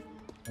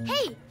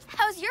 Hey,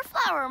 how's your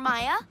flower,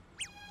 Maya?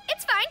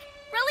 It's fine.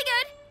 Really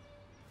good.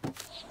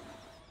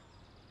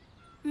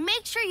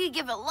 Make sure you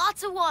give it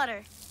lots of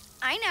water.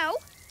 I know.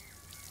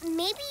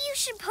 Maybe you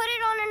should put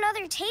it on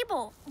another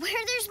table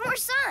where there's more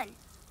sun.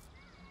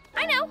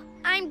 I know.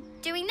 I'm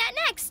doing that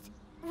next.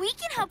 We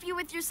can help you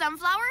with your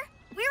sunflower.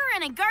 We were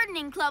in a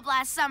gardening club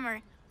last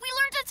summer. We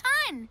learned a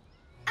ton.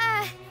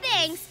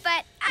 Thanks,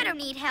 but I don't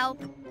need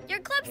help. Your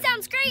club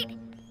sounds great,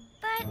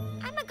 but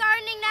I'm a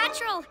gardening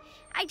natural.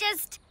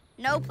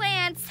 No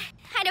plants.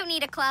 I don't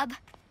need a club.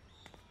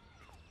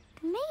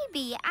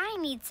 Maybe I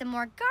need some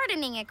more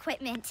gardening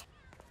equipment.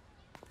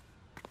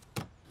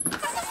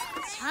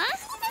 Huh?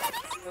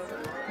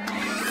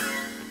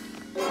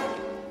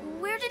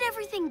 Where did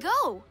everything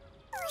go?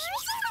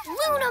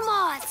 Luna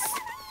moths!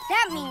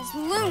 That means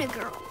Luna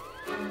Girl.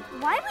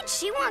 Why would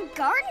she want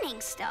gardening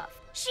stuff?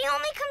 She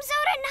only comes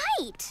out at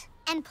night.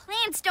 And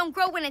plants don't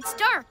grow when it's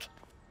dark.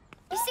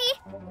 You see,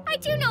 I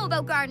do know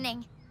about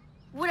gardening.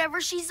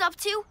 Whatever she's up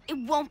to, it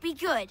won't be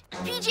good.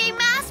 PJ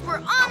Masks, we're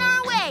on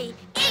our way.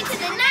 Into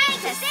the night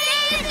to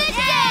save the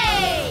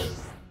day!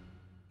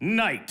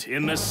 Night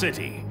in the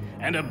city,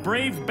 and a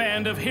brave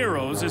band of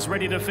heroes is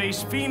ready to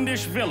face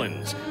fiendish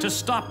villains to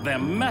stop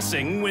them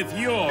messing with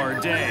your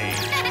day.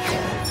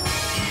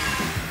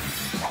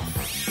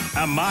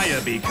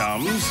 Amaya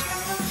becomes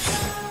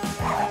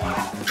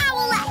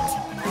Owlette!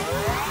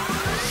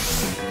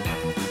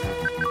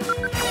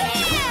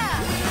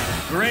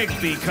 Yeah! Greg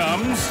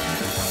becomes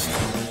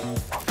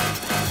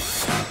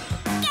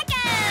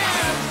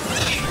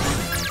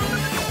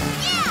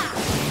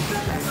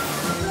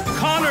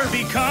Connor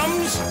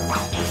becomes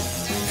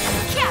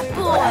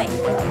Catboy!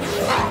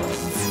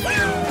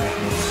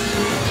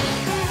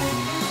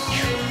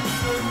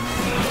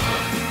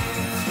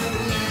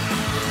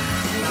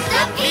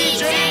 The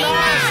PJ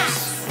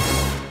Masks!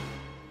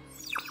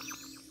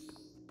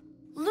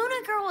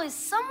 Luna Girl is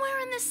somewhere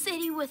in the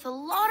city with a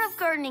lot of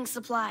gardening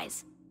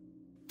supplies.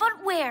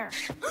 But where?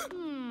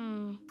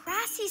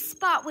 Grassy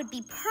spot would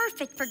be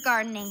perfect for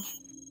gardening.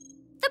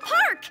 The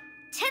park!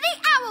 To the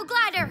Owl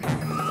Glider!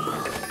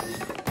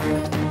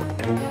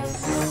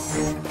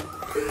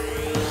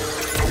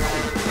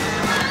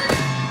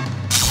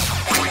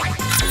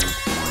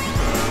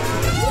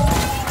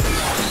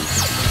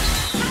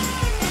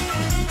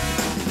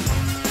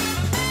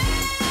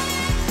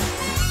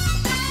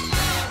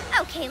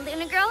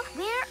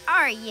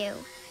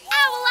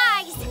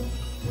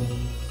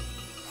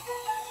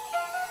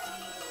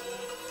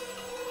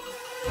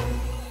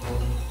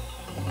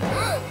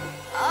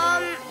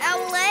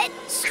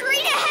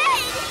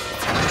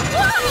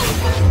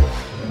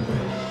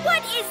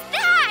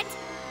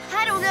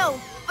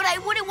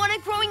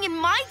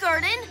 my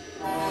garden.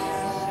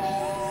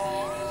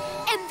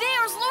 And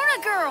there's Luna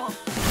Girl.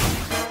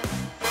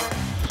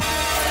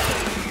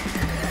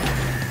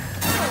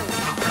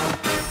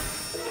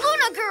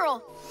 Luna Girl,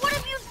 what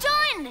have you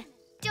done?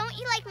 Don't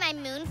you like my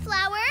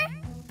moonflower?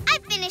 I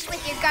finished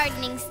with your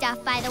gardening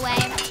stuff, by the way.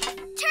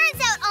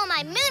 Turns out all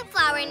my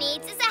moonflower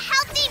needs is a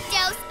healthy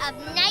dose of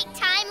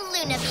nighttime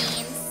Luna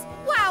beams.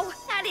 Wow,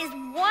 that is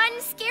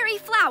one scary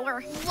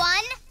flower.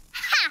 One?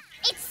 Ha!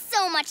 It's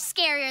so much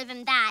scarier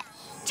than that.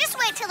 Just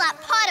wait till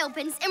that pot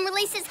opens and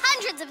releases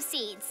hundreds of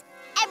seeds.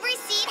 Every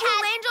seed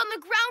Will land on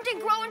the ground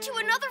and grow into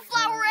another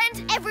flower,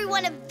 and every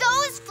one of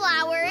those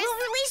flowers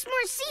We'll release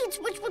more seeds,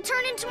 which will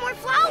turn into more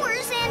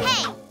flowers, and...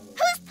 Hey,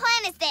 whose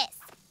plan is this?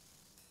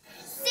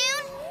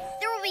 Soon,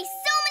 there will be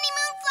so many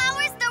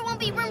moonflowers there won't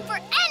be room for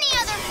any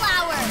other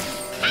flowers.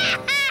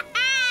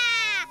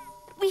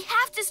 we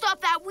have to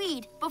stop that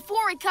weed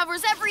before it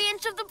covers every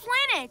inch of the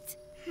planet.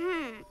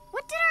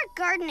 What did our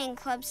gardening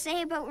club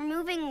say about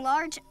removing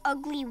large,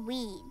 ugly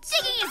weeds?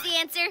 Digging is the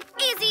answer.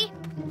 Easy.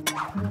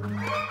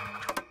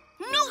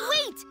 No,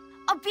 wait!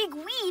 A big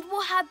weed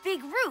will have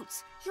big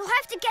roots. You'll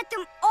have to get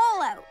them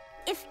all out.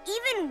 If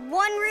even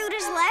one root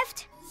is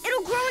left,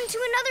 it'll grow into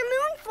another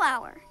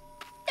moonflower.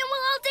 Then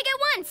we'll all dig at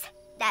once.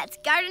 That's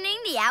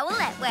gardening the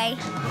Owlette way.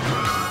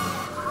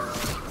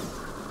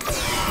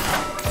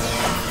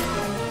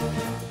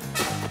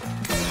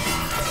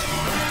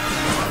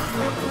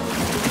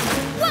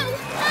 Whoa!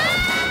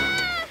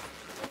 Ah!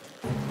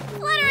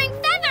 Fluttering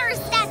feathers!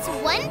 That's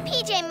one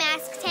PJ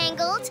mask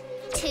tangled.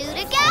 2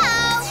 to go.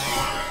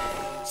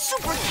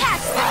 Super cat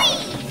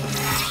speed!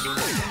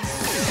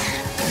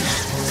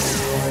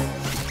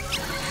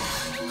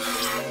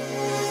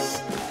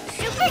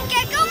 Super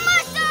Gecko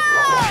muscle!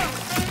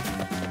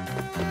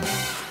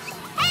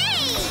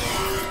 Hey!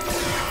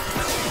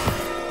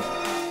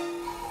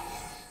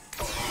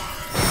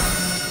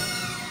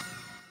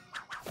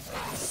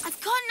 I've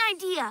got an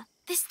idea.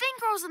 This thing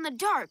grows in the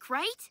dark,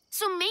 right?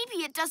 So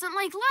maybe it doesn't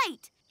like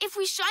light. If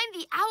we shine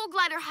the owl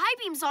glider high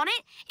beams on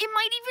it, it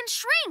might even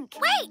shrink.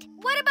 Wait,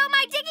 what about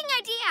my digging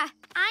idea?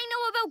 I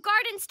know about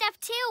garden stuff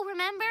too,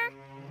 remember?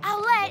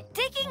 Owlette,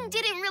 digging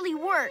didn't really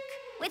work.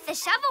 With the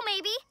shovel,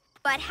 maybe.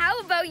 But how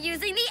about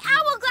using the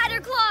owl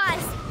glider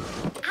claws?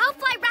 I'll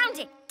fly round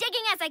it,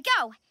 digging as I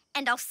go.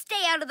 And I'll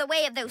stay out of the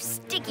way of those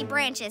sticky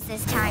branches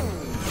this time.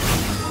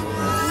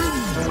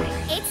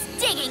 It's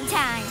digging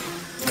time.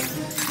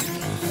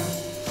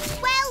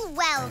 Well,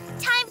 well,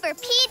 time for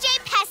PJ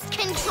Pest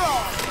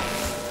Control.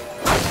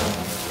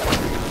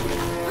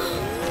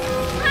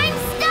 I'm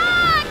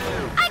stuck!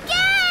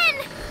 Again!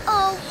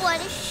 Oh, what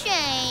a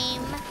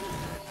shame.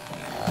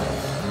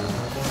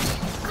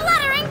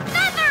 Fluttering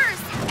feathers!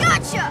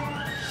 Gotcha!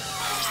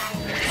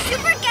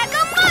 Super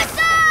Gecko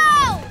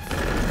muscle!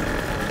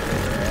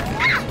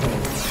 Ah!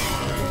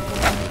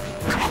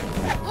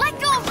 Let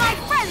go of my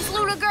friends,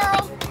 Luna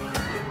Girl!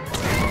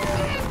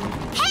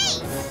 Hey!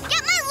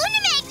 Get my Luna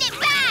Magnet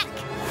back!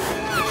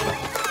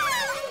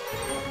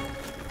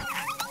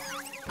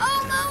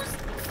 Almost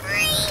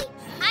free!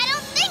 I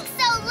don't think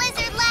so,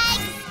 Lizard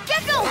Legs!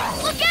 Gecko,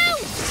 look out!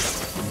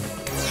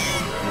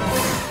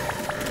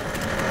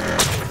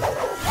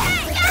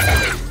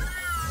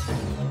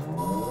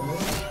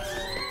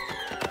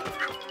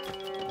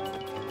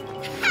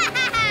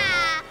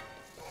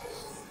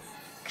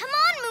 Come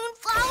on,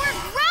 Moonflower,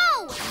 grow!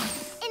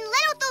 And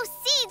let out those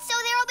seeds so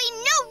there'll be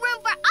no room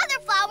for other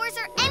flowers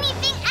or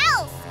anything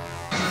else!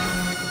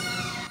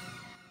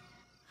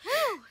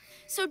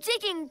 So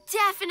digging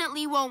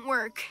definitely won't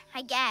work.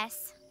 I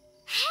guess.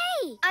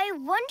 Hey, I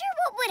wonder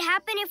what would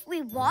happen if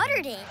we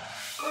watered it.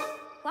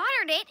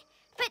 Watered it?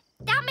 But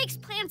that makes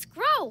plants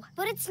grow.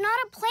 But it's not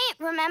a plant,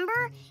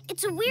 remember?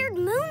 It's a weird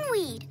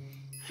moonweed.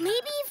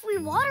 Maybe if we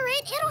water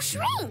it, it'll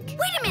shrink.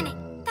 Wait a minute!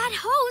 That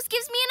hose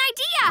gives me an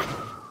idea!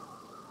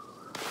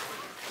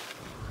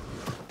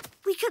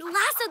 We could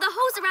lasso the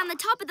hose around the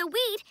top of the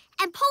weed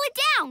and pull it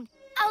down.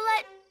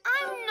 Owlette,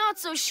 I'm not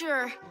so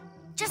sure.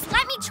 Just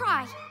let me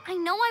try. I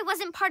know I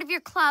wasn't part of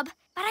your club,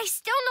 but I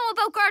still know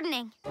about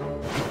gardening.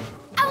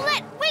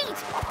 Owlette, wait!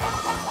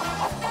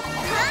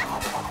 Huh?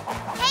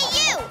 Hey,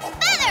 you!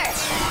 Feathers!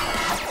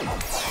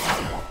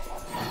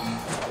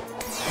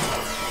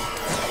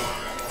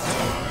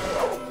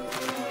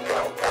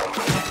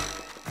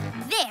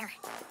 There.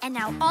 And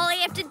now all I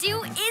have to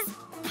do is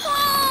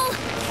pull!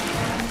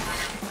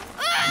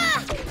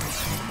 Ah!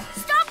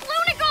 Stop,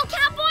 Luna Girl,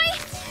 Catboy!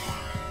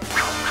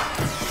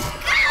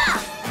 Ah!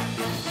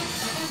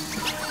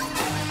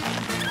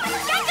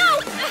 Gecko!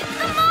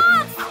 The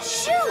moth!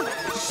 Shoot!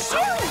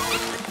 Shoot!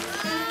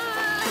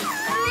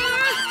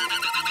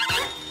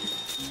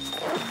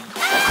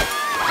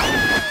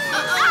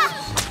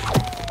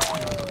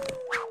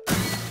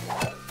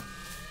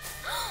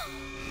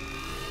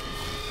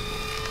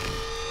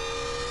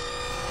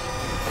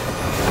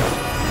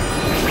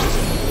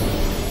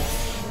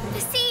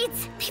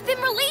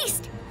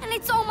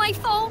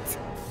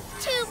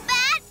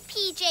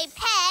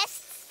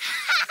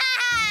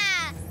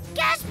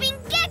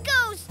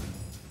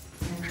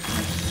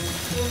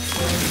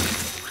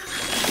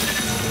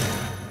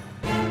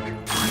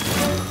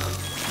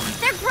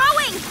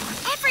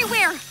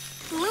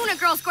 Luna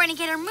Girl's going to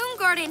get her moon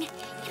garden.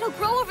 It'll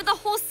grow over the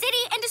whole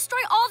city and destroy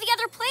all the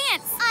other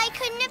plants. I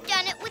couldn't have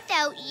done it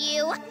without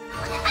you.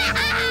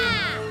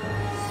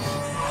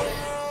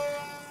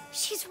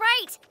 She's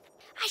right.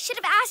 I should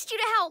have asked you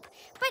to help,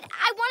 but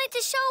I wanted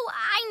to show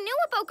I knew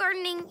about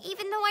gardening,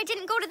 even though I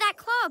didn't go to that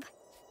club.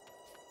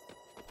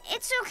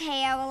 It's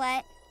okay,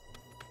 Owlette.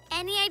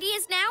 Any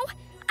ideas now?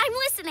 I'm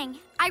listening.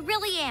 I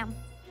really am.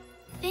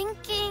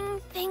 Thinking.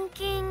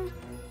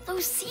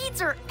 Those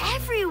seeds are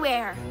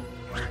everywhere.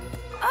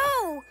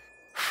 Oh!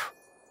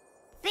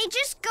 They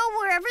just go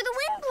wherever the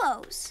wind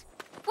blows.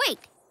 Wait,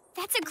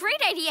 that's a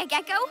great idea,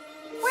 Gecko.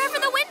 Wherever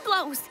the wind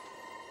blows.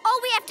 All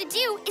we have to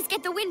do is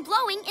get the wind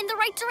blowing in the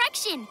right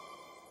direction.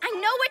 I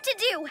know what to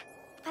do,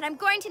 but I'm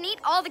going to need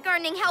all the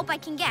gardening help I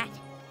can get.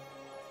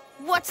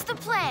 What's the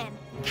plan?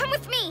 Come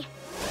with me.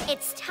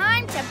 It's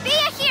time to be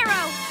a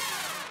hero.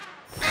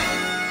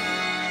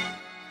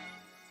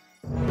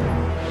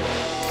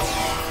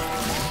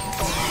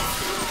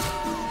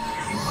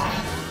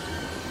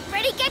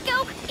 Ready,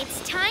 Gecko?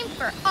 It's time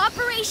for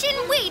Operation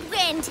Weed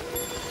Wind.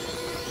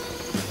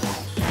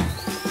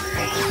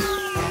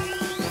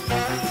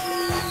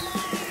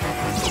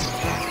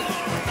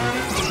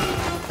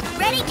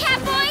 Ready,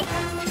 Catboy?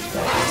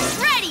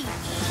 Ready!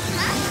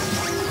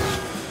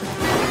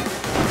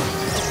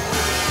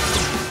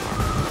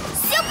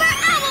 Super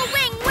Owl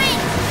Wing Wing!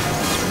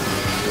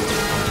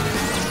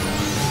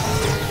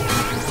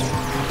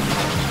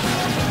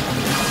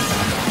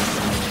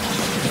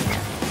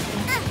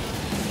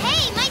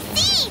 Hey, my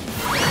seed!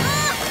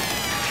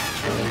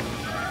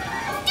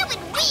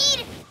 Stupid weed!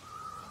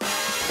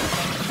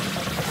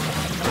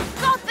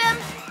 Got them!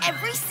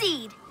 Every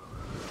seed.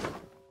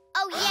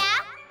 Oh, yeah?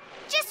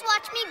 Just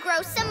watch me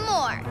grow some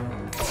more.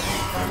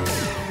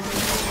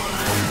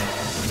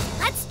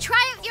 Let's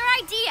try out your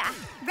idea.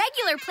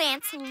 Regular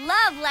plants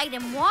love light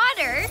and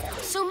water,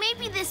 so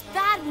maybe this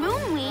bad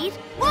moonweed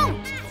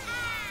won't.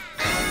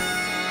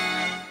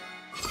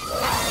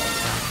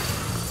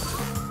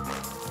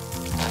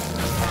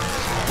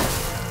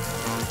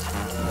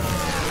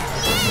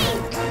 Yay!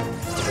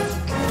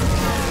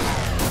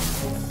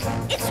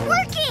 It's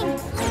working!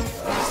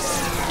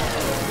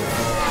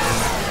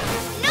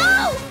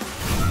 No!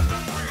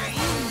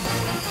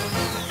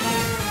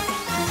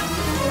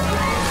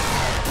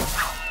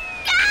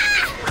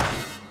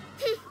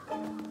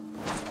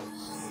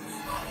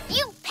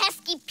 You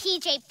pesky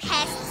PJ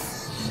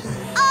pests!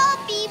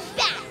 I'll be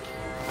back!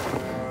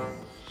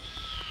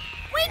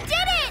 We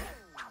did it!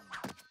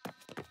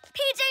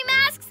 PJ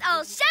Masks,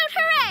 I'll shout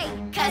hooray!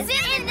 'Cause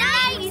in the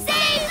night we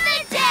save the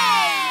day!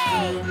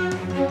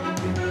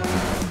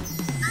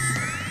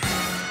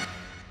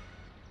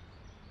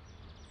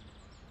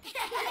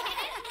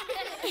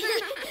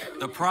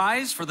 The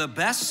prize for the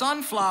best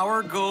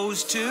sunflower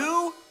goes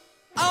to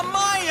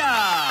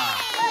Amaya!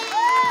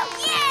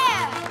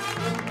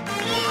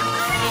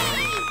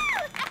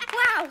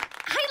 Wow,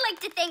 I'd like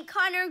to thank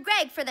Connor and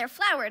Greg for their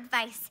flower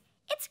advice.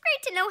 It's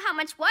great to know how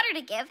much water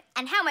to give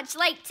and how much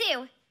light,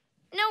 too.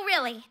 No,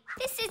 really,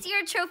 this is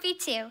your trophy,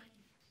 too.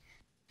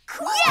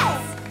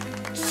 Yes!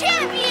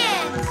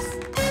 Champions!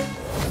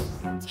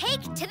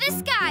 Take to the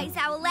skies,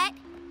 Owlette.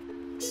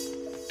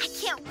 I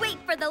can't wait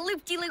for the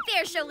loop-de-loop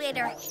air show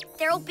later.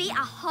 There'll be a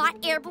hot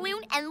air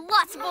balloon and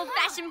lots of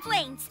old-fashioned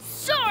planes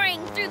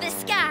soaring through the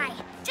sky,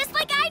 just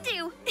like I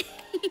do.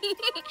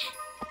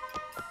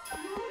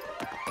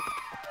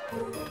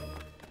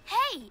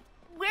 Hey,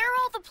 where are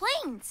all the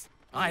planes?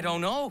 I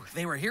don't know.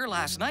 They were here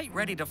last night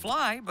ready to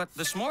fly, but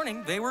this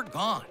morning they were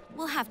gone.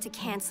 We'll have to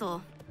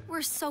cancel.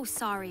 We're so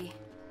sorry.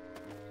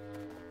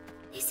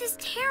 This is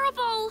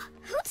terrible.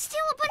 Who'd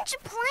steal a bunch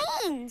of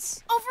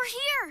planes? Over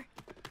here.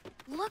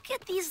 Look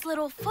at these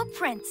little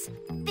footprints.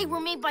 They were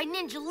made by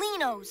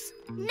Ninjalinos.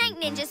 Night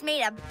Ninjas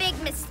made a big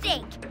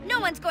mistake. No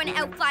one's going to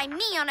outfly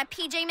me on a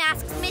PJ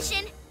Masks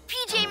mission.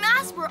 PJ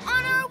Masks, we're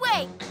on our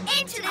way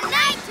into the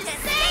night to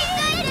save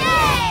the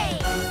day!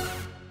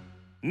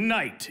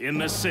 Night in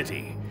the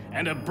city,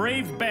 and a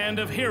brave band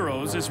of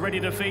heroes is ready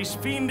to face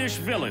fiendish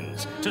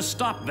villains to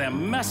stop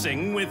them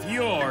messing with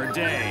your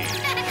day.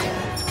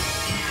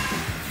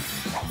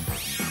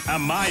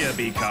 Amaya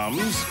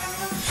becomes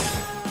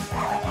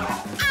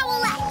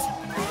Owlette!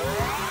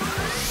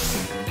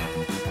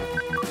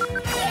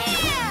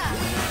 Yeah!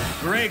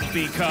 Greg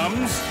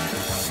becomes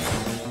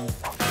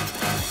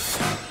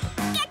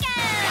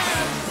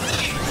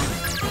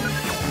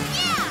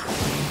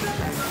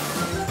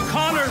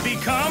Connor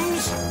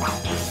becomes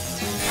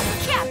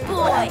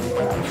Catboy!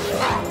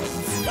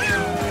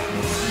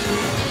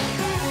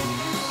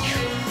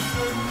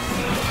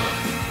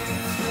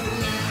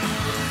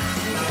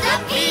 The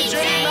PJ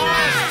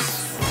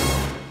Masks!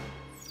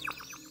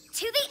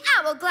 To the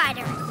Owl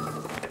Glider!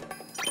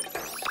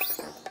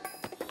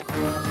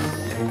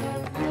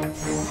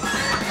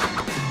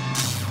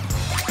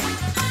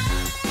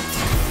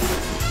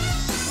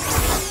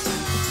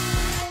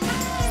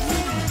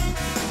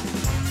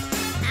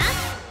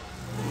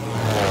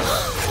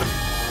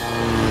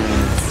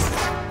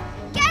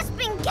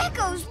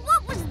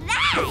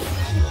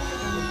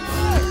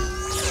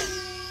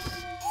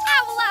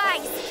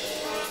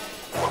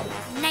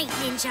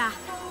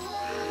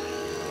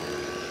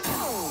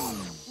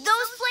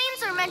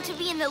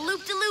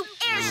 loop-de-loop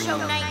air show,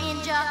 Night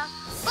Ninja.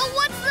 But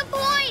what's the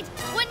point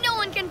when no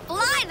one can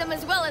fly them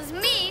as well as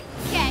me?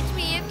 Catch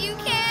me if you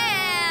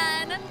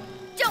can.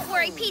 Don't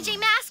worry, PJ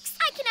Masks.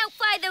 I can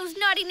outfly those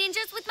naughty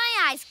ninjas with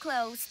my eyes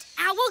closed.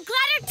 Owl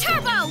Glider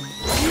Turbo!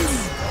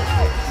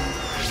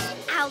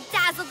 I'll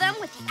dazzle them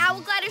with the Owl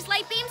Glider's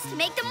light beams to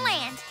make them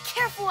land.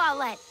 Careful,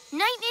 Owlette.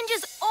 Night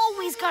Ninja's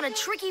always got a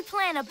tricky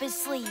plan up his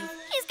sleeve.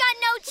 He's got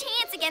no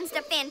chance against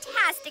a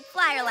fantastic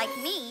flyer like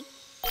me.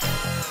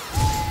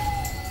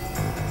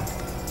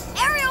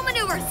 Aerial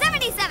Maneuver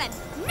 77,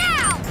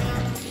 now!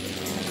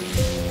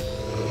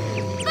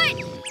 But...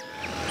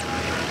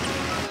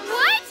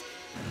 what?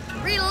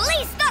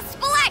 Release the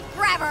Splat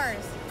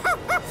Grabbers!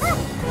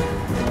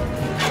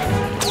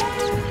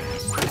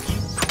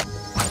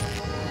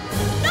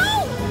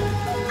 No!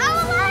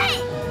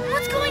 Owlette!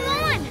 What's going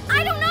on?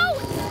 I don't know.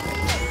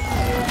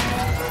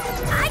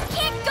 I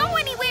can't go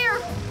anywhere.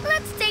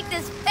 Let's take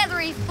this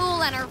feathery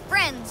fool and her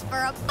friends for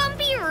a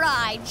bumpy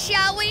ride,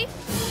 shall we?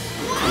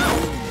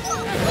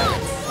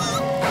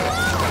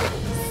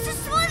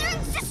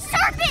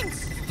 Serpents!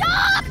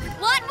 Stop!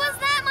 What was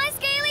that, my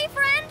scaly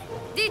friend?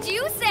 Did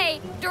you say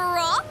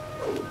drop?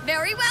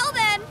 Very well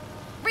then.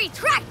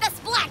 Retract the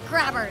Splat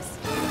Grabbers.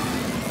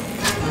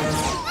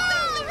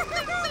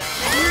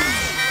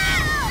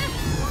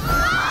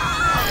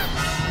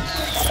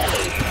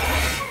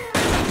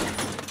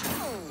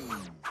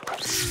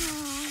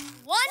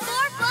 One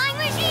more flying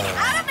machine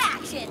out of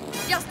action.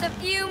 Just a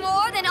few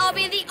more, then I'll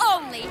be the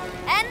only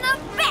and the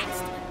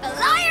best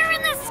flyer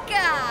in the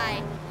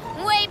sky.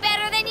 Way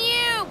better than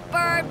you,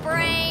 bird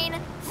brain.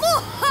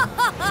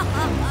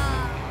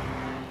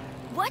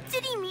 What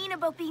did he mean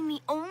about being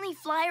the only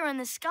flyer in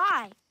the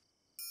sky?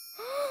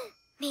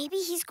 Maybe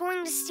he's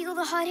going to steal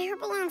the hot air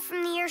balloon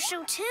from the air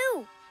show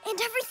too.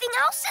 And everything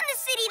else in the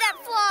city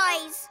that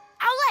flies.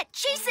 Owlette,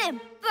 chase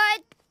him!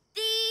 But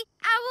the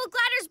Owl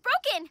Glider's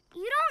broken.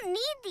 You don't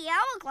need the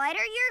Owl Glider.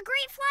 You're a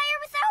great flyer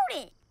without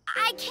it.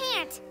 I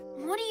can't.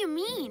 What do you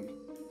mean?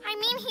 I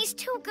mean, he's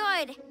too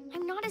good.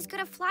 I'm not as good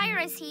a flyer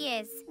as he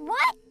is.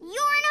 What? You're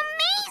an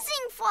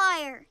amazing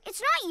flyer. It's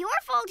not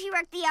your fault he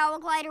wrecked the Owl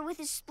Glider with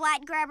his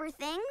Splat Grabber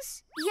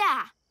things.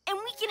 Yeah, and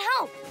we can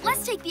help.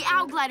 Let's take the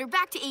Owl Glider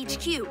back to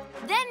HQ,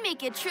 then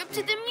make a trip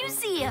to the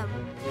museum.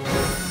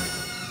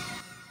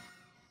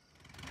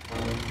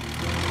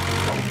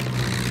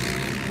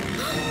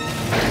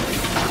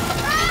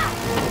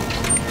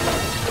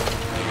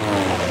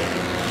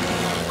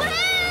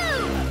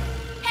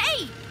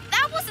 Hey,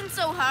 that wasn't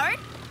so hard.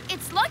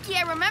 It's lucky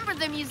I remember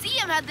the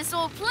museum had this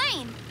old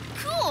plane.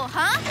 Cool,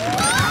 huh?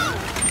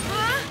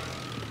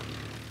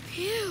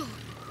 Phew.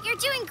 You're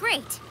doing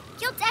great.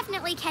 You'll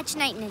definitely catch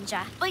Night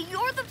Ninja. But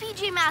you're the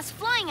PJ Masks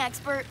flying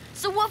expert,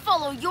 so we'll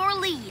follow your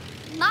lead.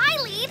 My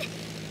lead?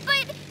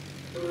 But...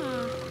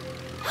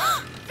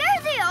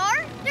 there they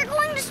are! They're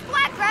going to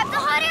Splat Grab the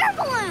hot air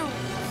balloon!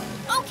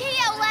 Okay,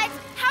 Owlette,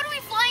 how do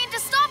we fly in to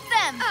stop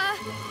them?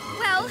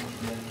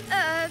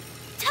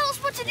 Tell us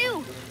what to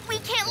do. We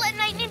can't let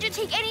Night Ninja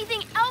take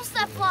anything else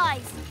that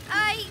flies.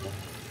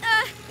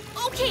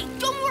 Okay,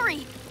 don't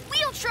worry.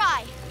 We'll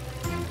try.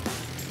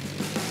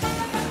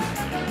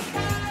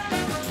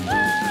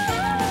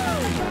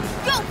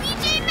 Go,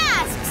 PJ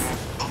Masks!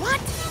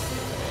 What?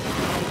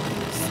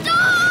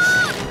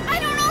 Stop! I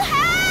don't know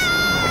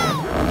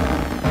how!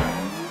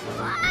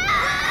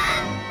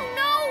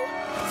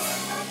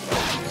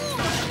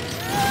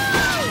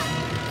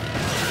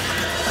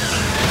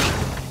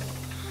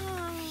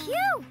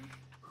 Phew!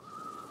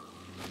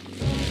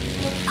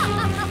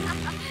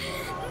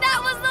 That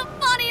was the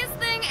funniest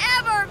thing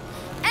ever!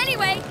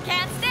 Anyway,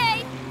 can't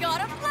stay.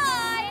 Gotta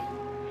fly.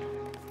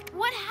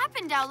 What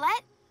happened,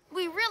 Owlette?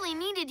 We really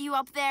needed you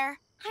up there.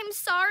 I'm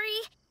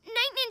sorry.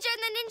 Night Ninja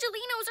and the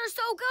Ninjalinos are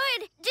so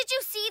good. Did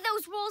you see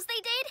those rolls they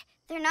did?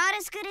 They're not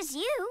as good as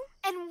you.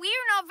 And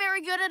we're not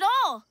very good at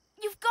all.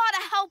 You've got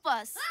to help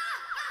us.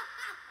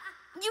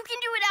 You can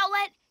do it,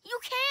 Owlette. You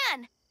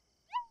can.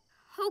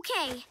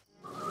 Okay.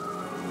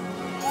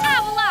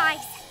 Owl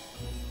eyes.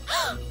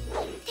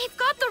 They've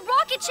got the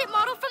rocket ship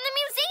model from the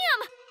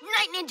museum.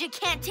 Night Ninja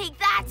can't take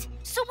that.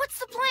 So what's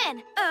the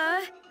plan?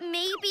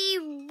 Maybe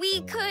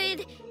we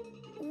could...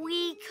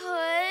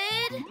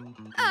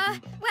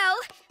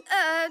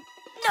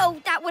 no,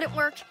 that wouldn't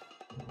work.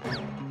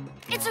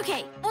 It's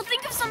okay. We'll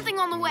think of something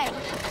on the way.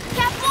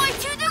 Catboy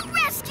to the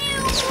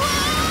rescue!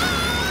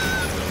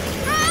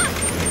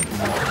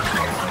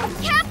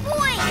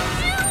 Catboy,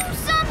 do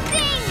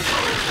something!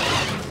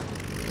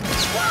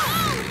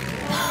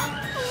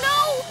 No!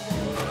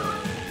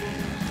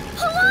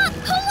 Pull up!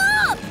 Pull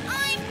up!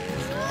 I'm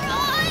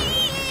trying!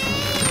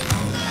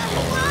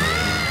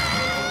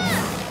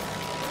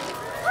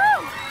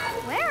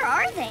 Where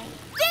are they?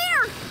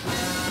 There!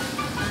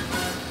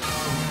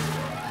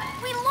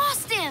 We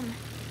lost him!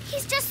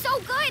 He's just so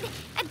good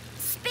at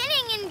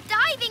spinning and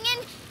diving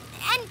and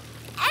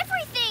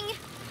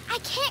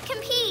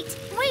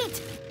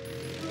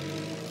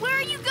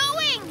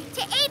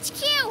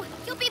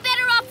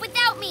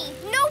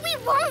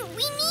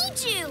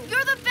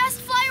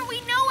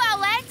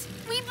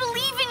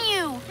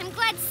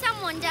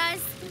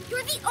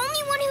You're the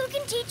only one who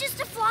can teach us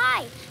to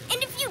fly.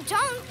 And if you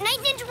don't, Night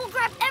Ninja will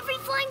grab every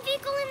flying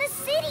vehicle in the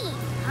city.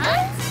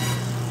 Huh?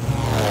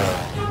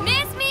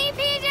 Miss me,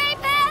 PJ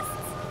Pests?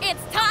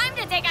 It's time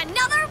to take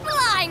another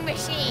flying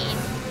machine.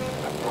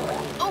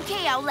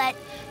 Okay, Owlette.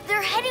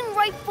 They're heading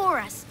right for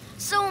us.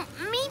 So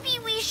maybe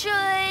we should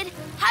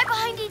hide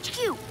behind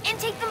HQ and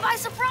take them by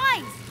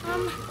surprise.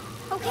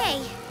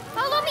 Okay.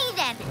 Follow me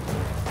then.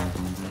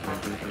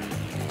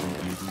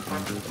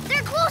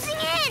 They're closing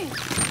in.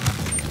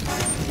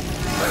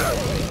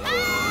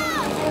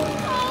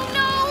 Oh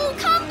no,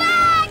 come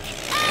back!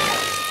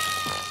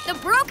 The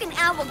broken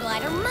owl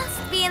glider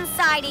must be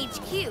inside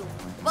HQ.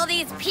 While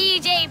these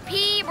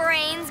PJP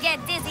brains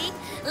get dizzy,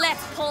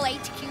 let's pull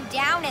HQ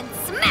down and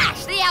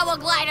smash the owl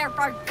glider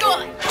for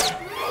good!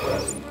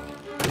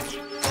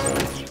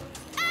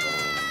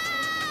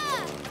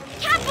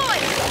 Catboy,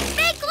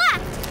 make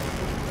left.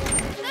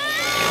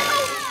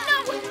 Oh, no,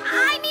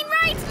 I mean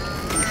right.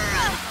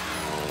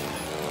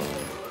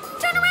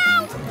 Turn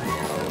around.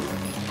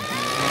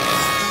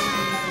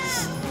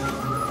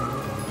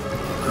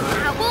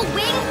 Owl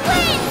wing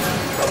wins.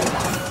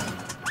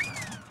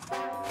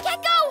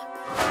 Gekko.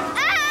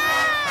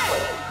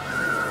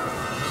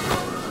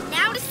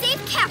 Now to save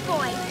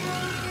Catboy.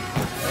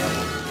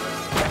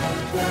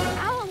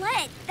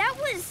 Owlette, that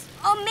was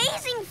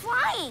amazing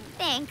flying.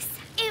 Thanks.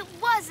 It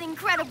was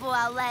incredible,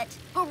 Owlette.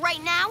 But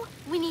right now,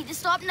 we need to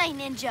stop Night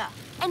Ninja.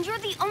 And you're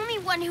the only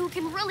one who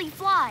can really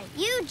fly.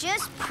 You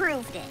just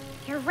proved it.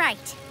 You're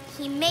right.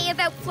 He may have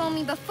outflown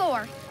me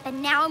before, but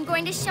now I'm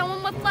going to show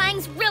him what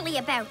flying's really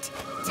about.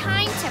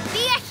 Time to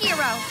be a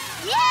hero.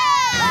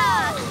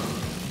 Yeah!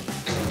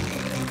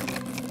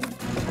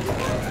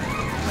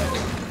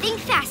 Think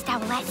fast,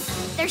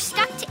 Owlette. They're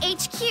stuck to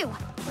HQ,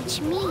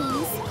 which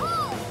means...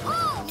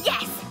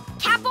 Yes!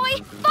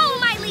 Catboy, follow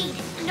my lead.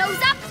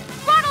 Nose up,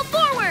 throttle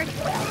forward.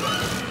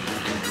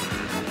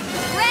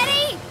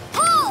 Ready?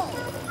 Pull!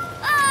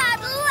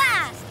 At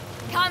last!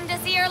 Come to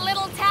see your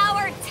little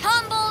tower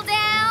tumble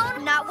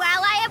down? Not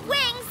while I have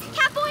wings.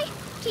 Catboy,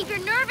 keep your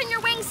nerve and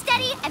your wings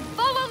steady and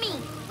follow me.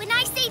 When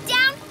I say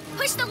down,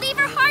 push the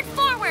lever hard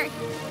forward.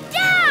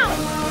 Down!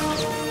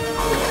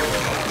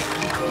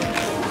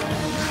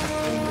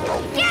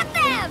 Get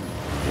them!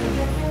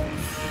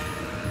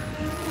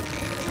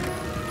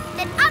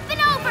 Then up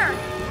and over.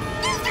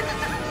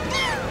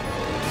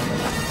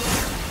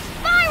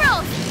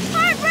 Spiral!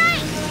 Hard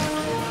right!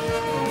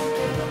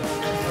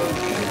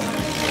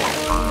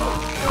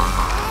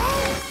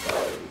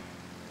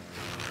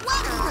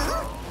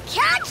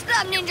 Catch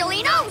them,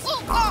 Ninjalinos!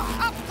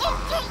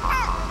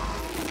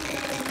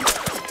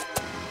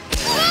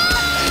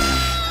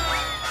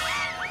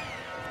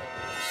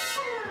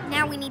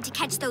 Now we need to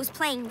catch those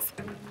planes.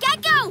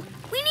 Gekko!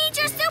 We need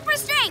your super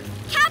strength!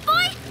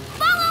 Catboy,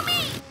 follow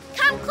me!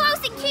 Come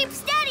close and keep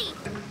steady!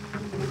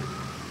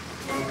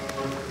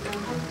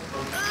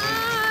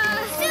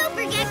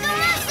 Super Gekko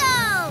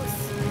missiles!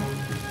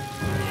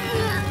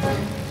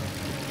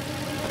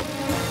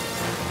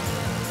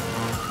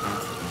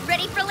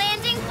 Ready for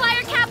landing,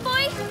 Flyer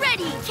Catboy?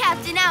 Ready,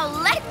 Captain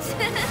Owlette.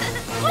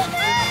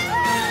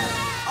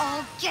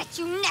 I'll get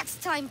you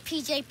next time,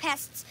 PJ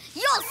Pests.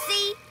 You'll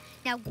see!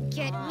 Now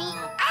get me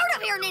out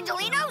of here,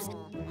 Ninjalinos!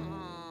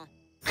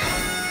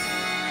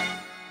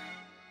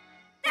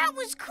 That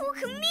was cool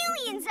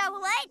chameleons,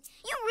 Owlette!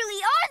 You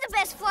really are the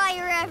best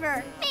flyer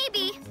ever!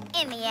 Maybe,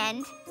 in the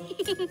end.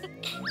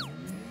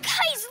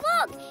 Guys,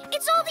 look!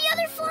 It's all the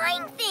other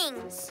flying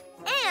things!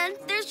 And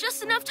there's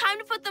just enough time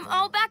to put them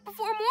all back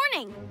before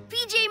morning.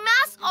 PJ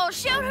Masks all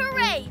shout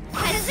hooray!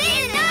 'Cause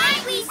in the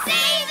night we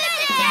save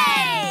the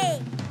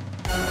day!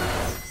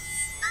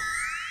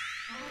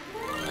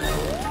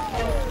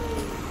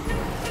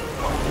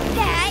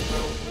 That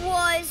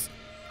was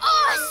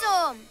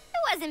awesome!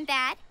 It wasn't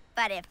bad,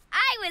 but if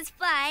I was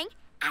flying,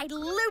 I'd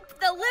loop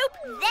the loop,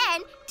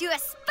 then do a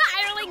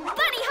spiraling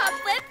bunny hop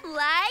flip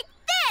like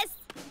this!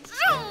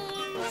 Zoom,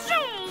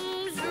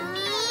 zoom, zoom.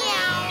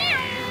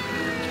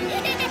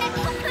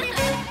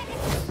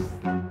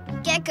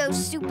 Gekko's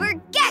Super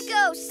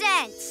Gekko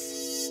Sense!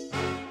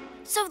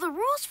 So the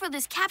rules for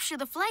this Capture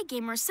the Flag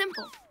game are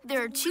simple.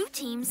 There are 2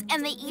 teams,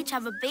 and they each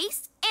have a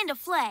base and a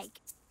flag.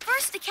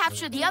 First to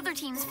capture the other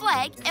team's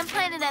flag and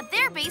plant it at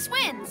their base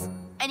wins.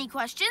 Any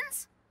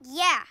questions?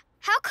 Yeah.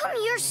 How come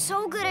you're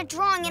so good at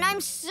drawing and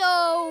I'm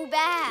so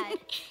bad?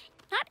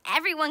 Not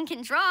everyone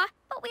can draw,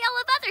 but we all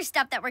have other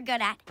stuff that we're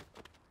good at.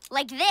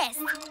 Like this.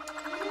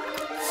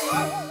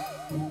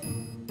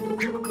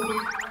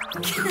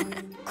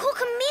 Cool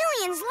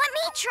chameleons, let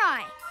me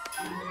try.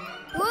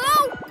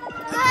 Whoa!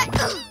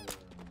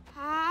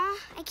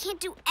 I can't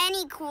do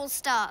any cool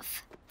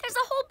stuff. There's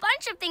a whole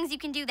bunch of things you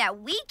can do that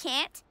we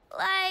can't.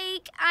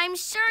 Like, I'm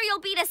sure you'll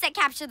beat us at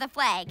Capture the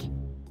Flag.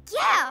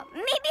 Yeah,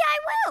 maybe I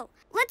will.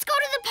 Let's go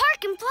to the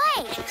park and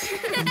play.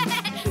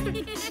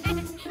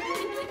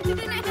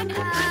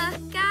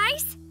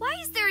 Guys, why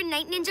is there a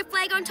Night Ninja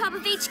flag on top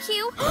of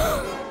HQ?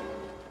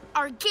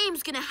 Our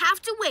game's gonna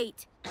have to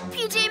wait.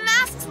 PJ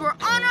Masks, we're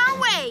on our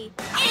way.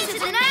 Into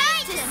the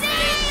night to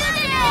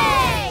save the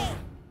day!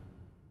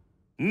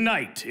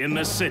 Night in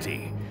the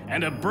city,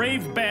 and a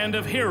brave band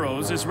of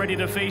heroes is ready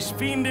to face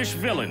fiendish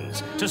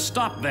villains to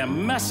stop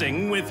them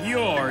messing with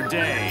your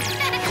day.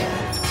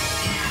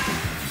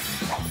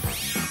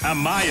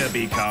 Amaya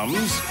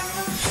becomes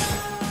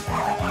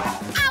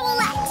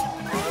Owlette!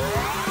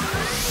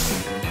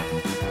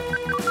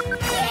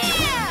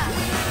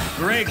 Yeah!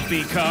 Greg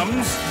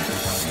becomes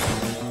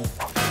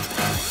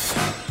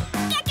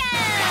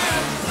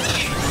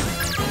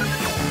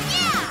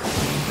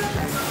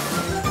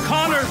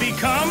Connor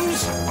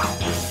becomes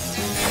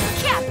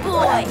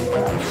Catboy!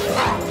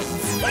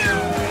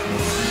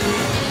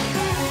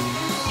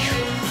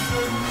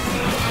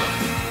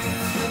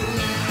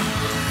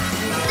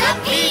 The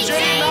PJ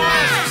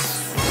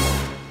Masks!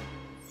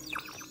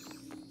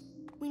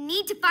 We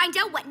need to find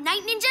out what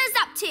Night Ninja is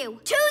up to.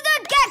 To the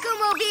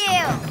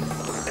Gekko-mobile!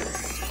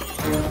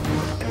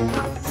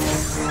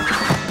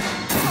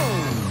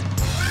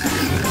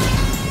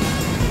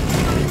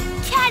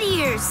 Cat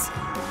ears!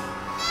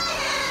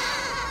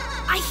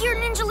 I hear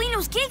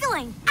Ninjalinos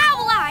giggling.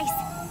 Owl eyes!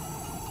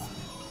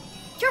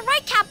 You're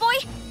right,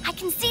 Catboy. I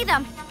can see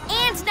them.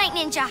 And Night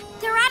Ninja.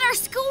 They're at our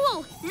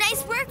school.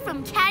 Nice work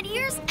from Cat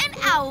Ears and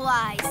Owl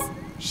Eyes.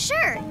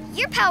 Sure,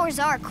 your powers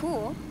are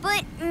cool,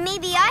 but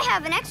maybe I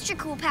have an extra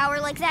cool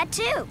power like that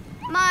too.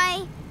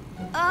 My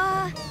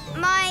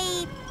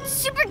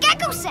Super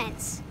Gecko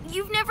Sense.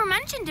 You've never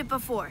mentioned it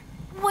before.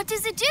 What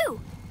does it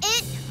do?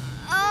 It,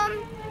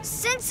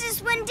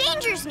 senses when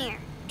danger's near.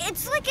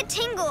 It's like a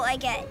tingle I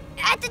get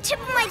at the tip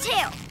of my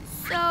tail.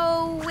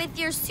 So, with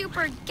your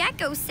Super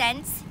Gecko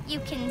Sense, you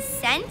can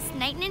sense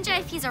Night Ninja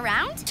if he's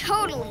around?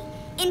 Totally.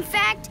 In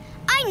fact,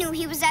 I knew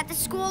he was at the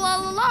school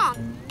all along,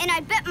 and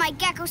I bet my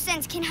Gecko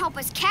Sense can help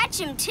us catch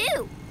him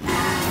too.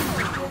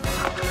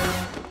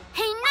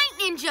 Hey, Night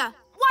Ninja!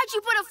 Why'd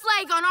you put a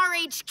flag on our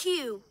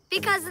HQ?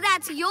 Because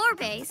that's your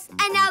base,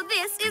 and now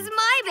this is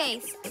my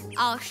base.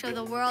 I'll show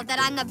the world that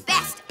I'm the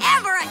best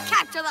ever at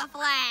Capture the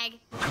Flag.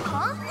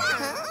 Huh?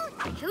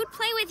 Who'd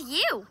play with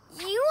you?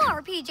 You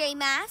are PJ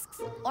Masks,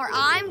 or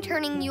I'm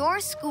turning your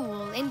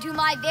school into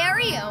my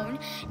very own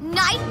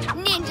Night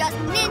Ninja's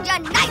Ninja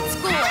Night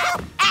School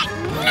at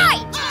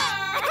night.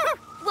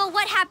 Well,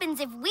 what happens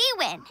if we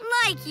win?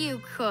 Like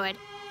you could.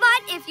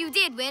 But if you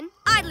did win,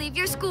 I'd leave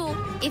your school.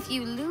 If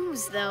you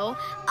lose, though,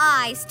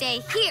 I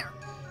stay here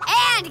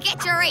and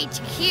get your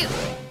HQ.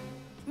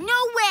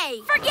 No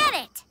way! Forget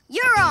it!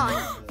 You're on.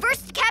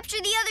 First to capture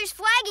the other's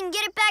flag and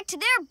get it back to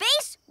their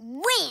base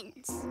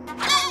wins.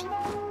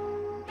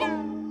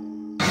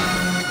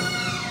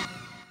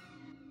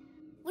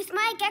 With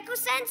my Gecko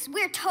Sense,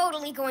 we're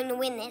totally going to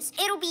win this.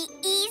 It'll be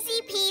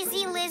easy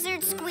peasy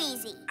lizard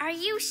squeezy. Are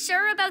you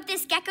sure about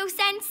this Gecko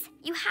Sense?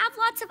 You have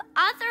lots of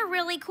other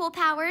really cool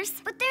powers.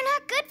 But they're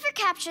not good for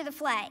capture the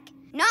flag.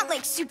 Not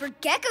like Super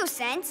Gecko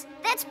Sense.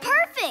 That's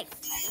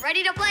perfect.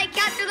 Ready to play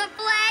Capture the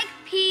Flag,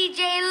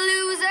 PJ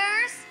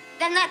losers?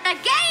 Then let the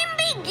game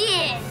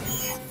begin!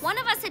 One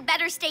of us had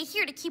better stay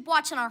here to keep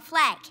watch on our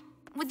flag.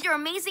 With your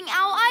amazing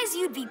owl eyes,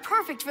 you'd be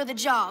perfect for the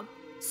job.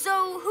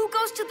 So, who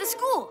goes to the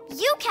school?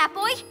 You,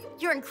 Catboy.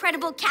 Your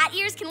incredible cat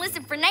ears can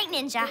listen for Night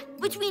Ninja.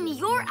 Between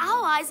your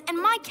owl eyes and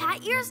my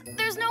cat ears,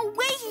 there's no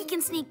way he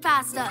can sneak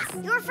past us.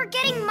 You're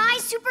forgetting my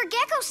Super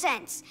Gecko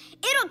Sense.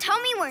 It'll tell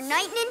me where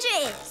Night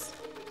Ninja is.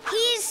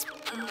 He's,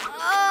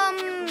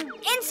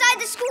 inside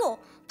the school,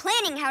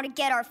 planning how to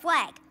get our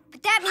flag.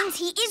 But that means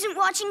he isn't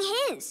watching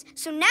his.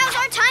 So now's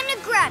our time to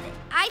grab it.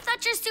 I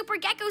thought your Super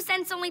Gecko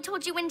Sense only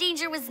told you when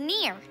danger was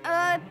near.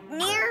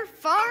 Near,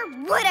 far,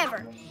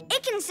 whatever.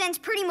 It can sense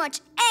pretty much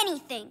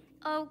anything.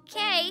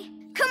 Okay.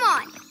 Come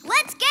on,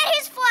 let's get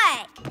his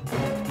flag.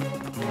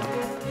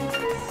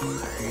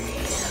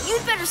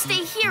 You'd better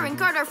stay here and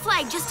guard our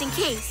flag just in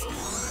case.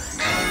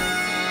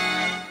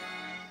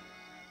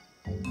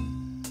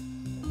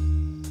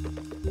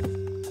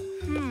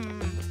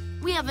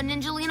 We have a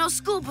Ninjalino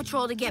school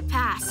patrol to get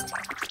past.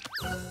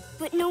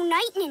 But no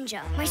Night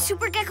Ninja. My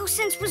Super Gecko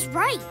Sense was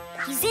right.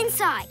 He's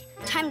inside.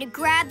 Time to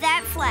grab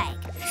that flag.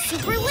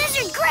 Super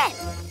Lizard Grip!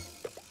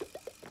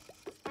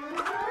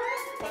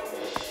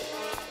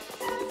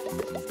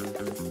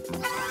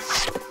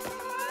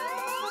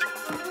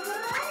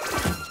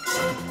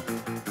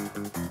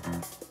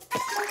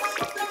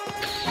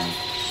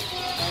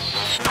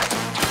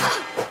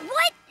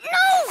 What?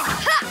 No!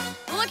 Ha!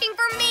 Looking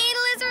for me,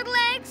 lizard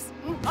legs?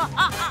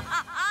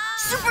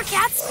 Super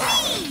Cat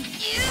Speed!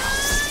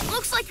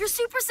 Looks like your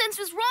Super Sense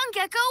was wrong,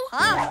 Gecko.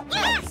 Huh?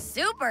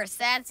 Super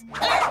Sense?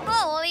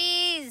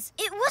 Please.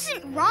 It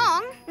wasn't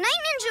wrong.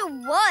 Night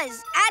Ninja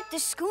was at the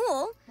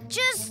school,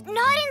 just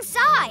not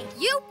inside.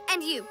 You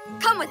and you,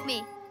 come with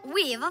me.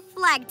 We have a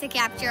flag to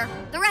capture.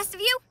 The rest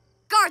of you,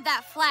 guard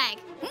that flag.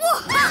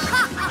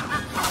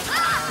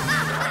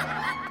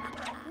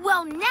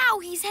 Well, now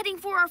he's heading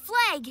for our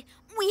flag.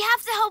 We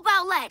have to help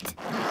Owlette.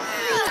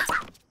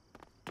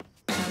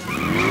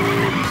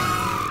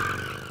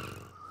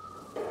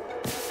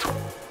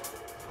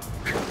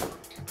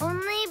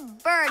 Only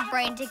bird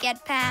brain to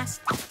get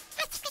past.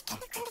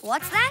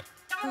 What's that?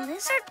 The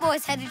lizard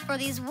boy's headed for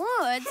these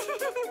woods.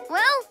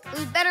 Well,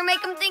 we better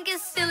make him think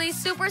his silly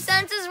super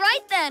sense is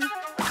right then.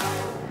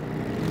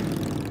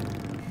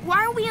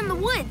 Why are we in the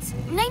woods?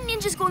 Night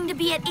Ninja's going to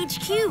be at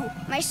HQ.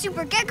 My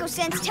super gecko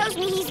sense tells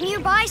me he's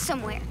nearby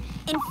somewhere.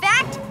 In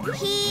fact,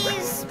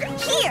 he's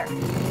here.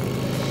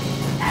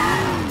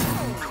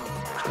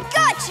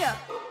 Gotcha!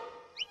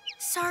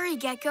 Sorry,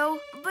 Gecko,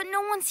 but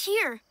no one's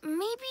here.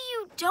 Maybe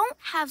you don't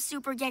have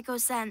super gecko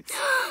sense.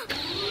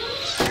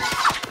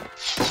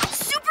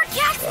 Super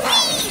cat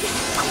speed!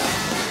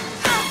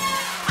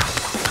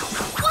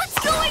 What's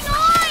going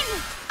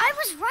on? I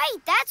was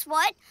right, that's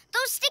what.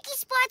 Those sticky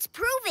splats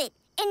prove it.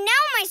 And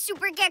now my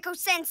super gecko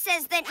sense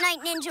says that Night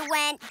Ninja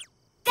went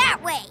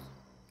that way.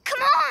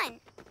 Come on!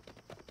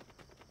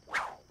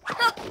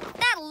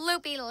 That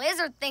loopy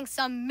lizard thinks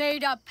some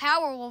made-up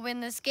power will win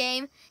this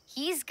game.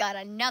 He's got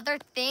another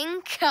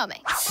thing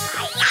coming.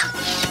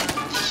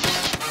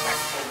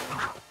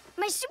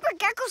 My super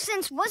gecko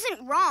sense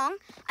wasn't wrong.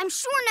 I'm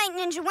sure Night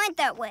Ninja went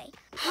that way.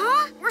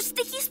 Huh? We're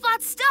sticky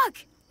splat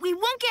stuck. We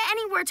won't get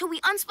anywhere till we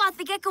unspot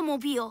the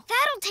Gecko-mobile.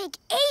 That'll take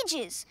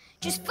ages.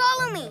 Just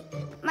follow me.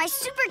 My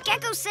super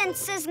gecko sense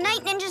says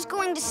Night Ninja's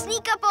going to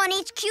sneak up on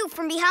HQ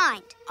from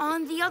behind.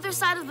 On the other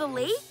side of the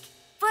lake?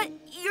 But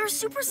your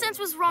super sense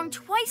was wrong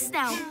twice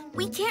now.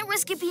 We can't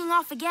risk it being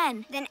off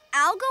again. Then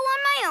I'll go on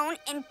my own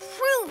and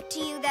prove to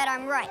you that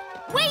I'm right.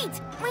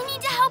 Wait! We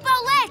need to help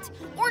Owlette,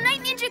 or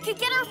Night Ninja could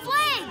get our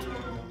flag!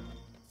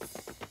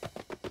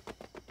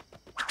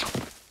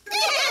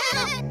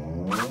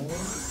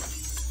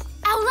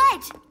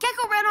 Owlette!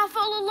 Gecko ran off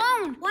all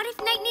alone. What if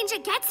Night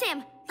Ninja gets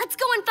him? Let's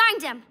go and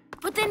find him.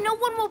 But then no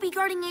one will be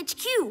guarding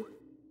HQ.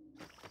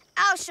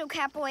 I'll show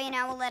Catboy and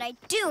Owlette I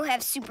do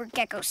have super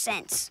gecko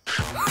sense.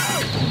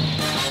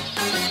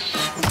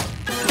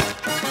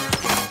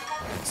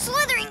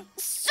 Slithering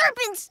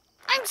serpents!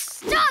 I'm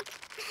stuck!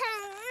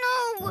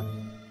 Oh, no!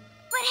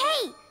 But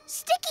hey,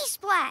 sticky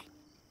splat!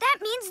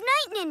 That means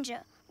Night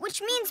Ninja,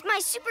 which means my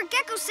super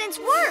gecko sense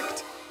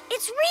worked.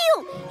 It's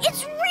real!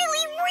 It's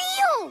really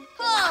real!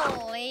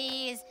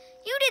 Please.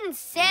 You didn't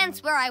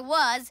sense where I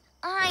was.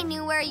 I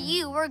knew where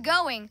you were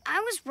going.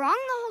 I was wrong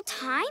the whole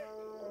time?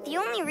 The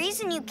only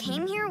reason you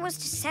came here was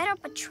to set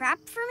up a trap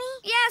for me?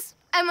 Yes,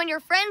 and when your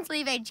friends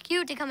leave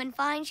HQ to come and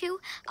find you,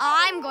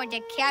 I'm going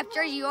to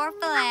capture your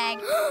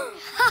flag.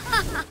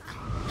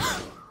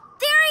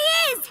 There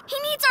he is! He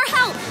needs our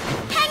help!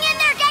 Hang in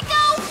there,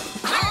 Gecko!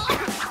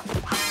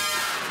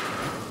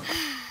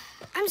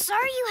 I'm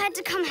sorry you had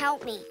to come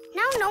help me.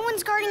 Now no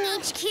one's guarding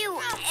HQ,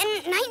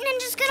 and Night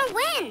Ninja's gonna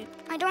win.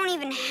 I don't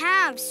even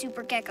have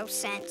super gecko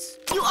sense.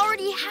 You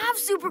already have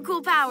super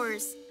cool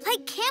powers.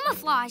 Like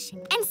camouflage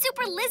and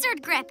super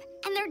lizard grip,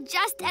 and they're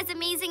just as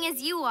amazing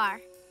as you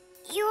are.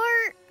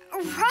 You're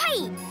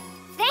right.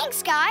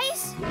 Thanks,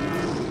 guys.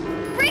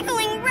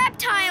 Wriggling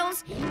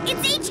reptiles.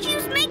 It's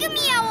HQ's Mega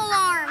Meow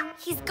alarm.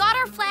 He's got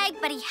our flag,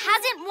 but he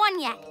hasn't won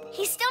yet.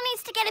 He still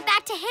needs to get it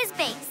back to his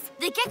base.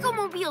 The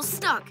Gecko-mobile's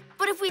stuck,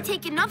 but if we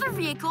take another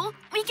vehicle,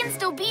 we can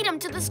still beat him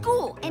to the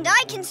school. And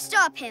I can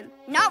stop him,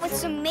 not with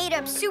some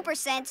made-up super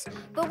sense,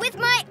 but with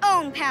my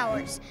own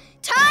powers.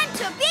 Time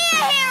to be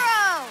a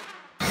hero!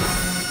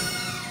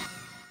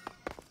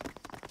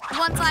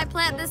 Once I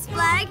plant this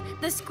flag,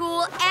 the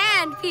school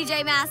and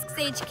PJ Masks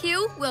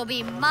HQ will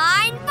be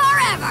mine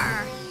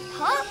forever.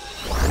 Huh?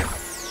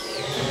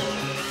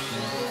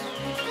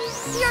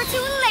 You're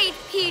too late,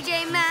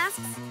 PJ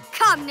Masks.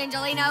 Come,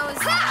 Ninjalinos.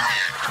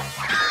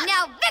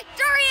 Now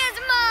victory is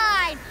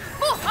mine!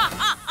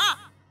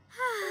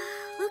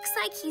 Looks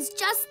like he's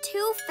just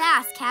too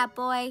fast,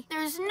 Catboy.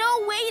 There's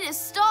no way to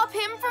stop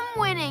him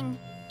from winning.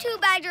 Too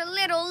bad your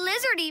little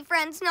lizardy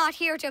friend's not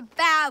here to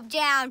bow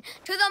down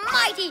to the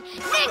mighty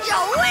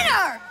Ninja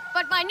winner!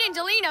 But my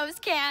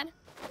Ninjalinos can.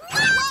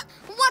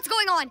 What's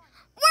going on?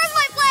 Where's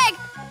my flag?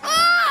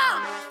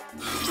 Ah!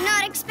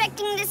 Not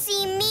expecting to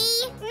see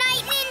me,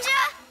 Night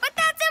Ninja? But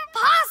that's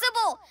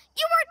impossible!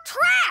 You were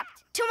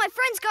trapped! Till my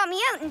friends got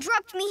me out and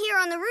dropped me here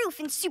on the roof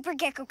in super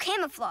gecko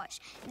camouflage.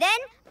 Then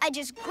I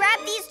just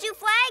grabbed these two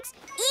flags,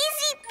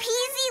 easy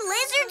peasy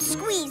lizard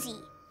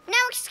squeezy.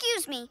 Now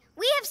excuse me,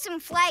 we have some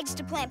flags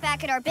to plant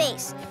back at our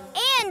base,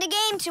 and a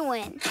game to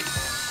win.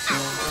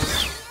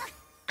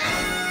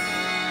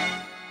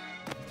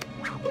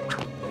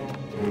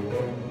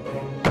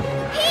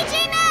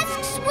 PJ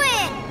Masks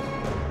win!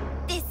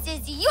 This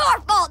is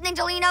your fault,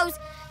 Ninjalinos!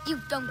 You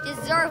don't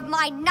deserve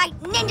my Night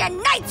Ninja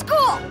Night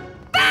School!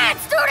 Bad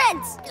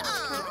students!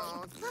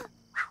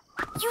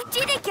 You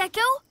did it,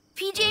 Gecko!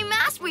 PJ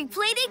Masks, we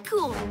played it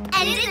cool.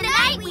 And in the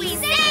night, we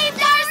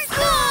saved our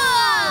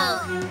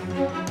school!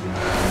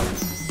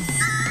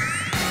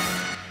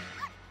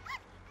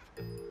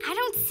 I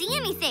don't see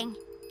anything.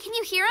 Can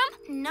you hear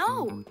him?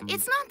 No,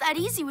 it's not that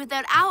easy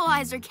without owl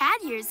eyes or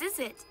cat ears, is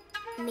it?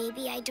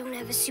 Maybe I don't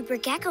have a super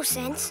gecko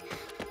sense,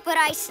 but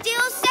I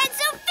still sense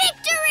a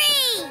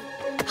victory!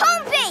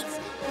 Home base!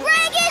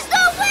 Greg is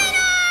the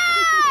winner!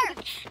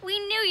 We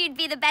knew you'd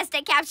be the best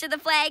at capture the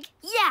flag.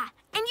 Yeah,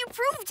 and you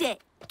proved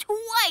it.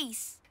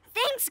 Twice.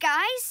 Thanks,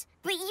 guys.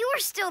 But you are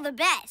still the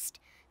best.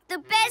 The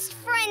best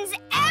friends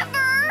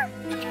ever!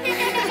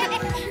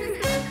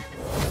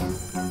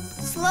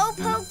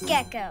 Slowpoke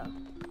Gecko.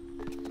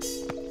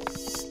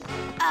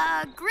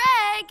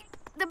 Greg,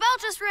 the bell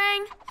just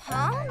rang.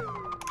 Huh?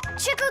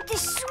 Check out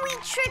this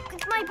sweet trick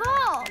with my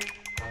ball.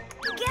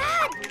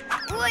 God,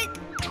 what?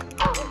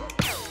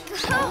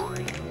 Oh,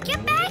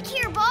 get back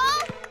here,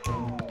 ball!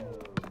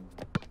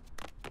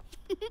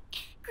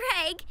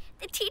 Greg,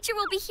 the teacher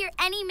will be here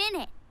any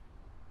minute.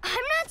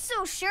 I'm not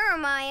so sure,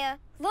 Amaya.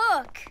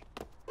 Look.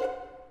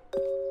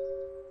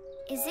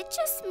 Is it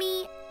just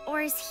me,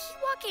 or is he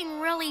walking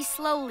really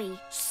slowly?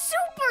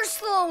 Super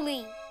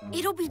slowly.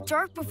 It'll be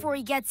dark before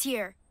he gets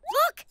here.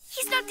 Look,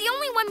 he's not the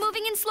only one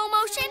moving in slow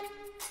motion.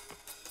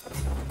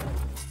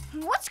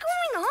 What's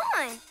going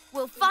on?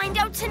 We'll find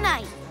out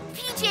tonight.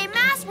 PJ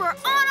Masks, we're on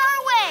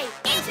our way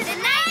into the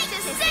night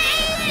to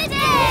save the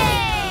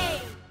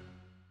day!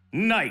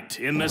 Night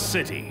in the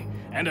city,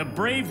 and a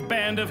brave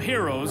band of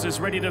heroes is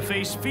ready to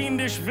face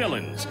fiendish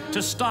villains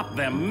to stop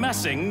them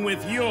messing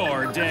with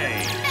your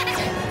day.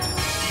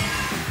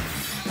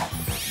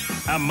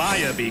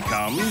 Amaya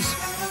becomes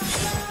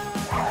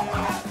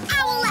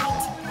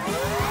Owlette!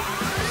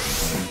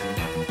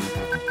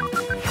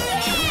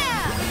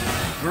 Yeah!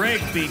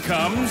 Greg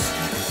becomes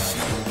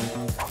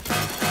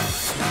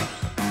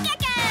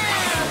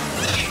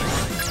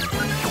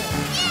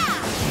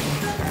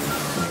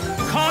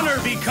Connor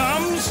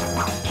becomes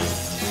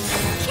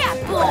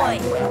Catboy!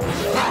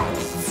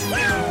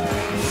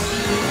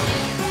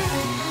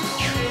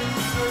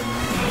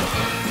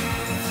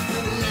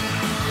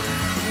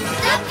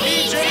 The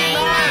PJ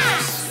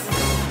Masks!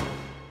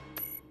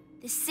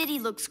 The city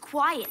looks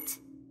quiet.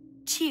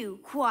 Too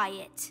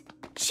quiet.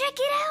 Check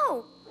it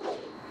out!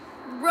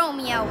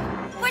 Romeo,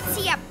 what's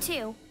he up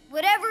to?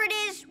 Whatever it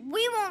is,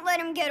 we won't let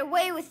him get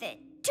away with it.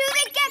 To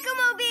the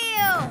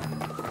Gekko-mobile!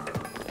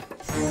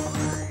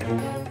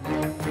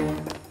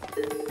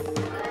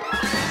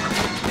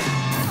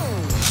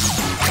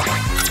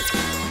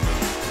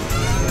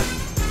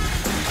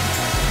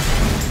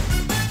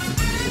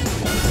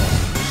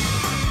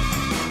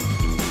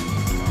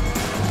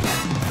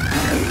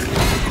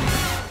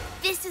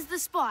 This is the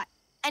spot.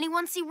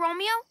 Anyone see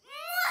Romeo?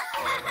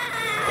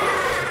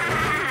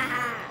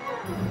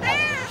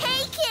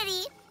 Hey,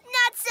 kitty!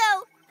 Not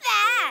so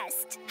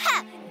fast!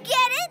 Ha!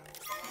 Get it?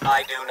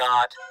 I do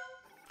not.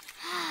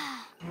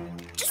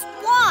 Just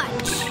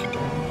watch!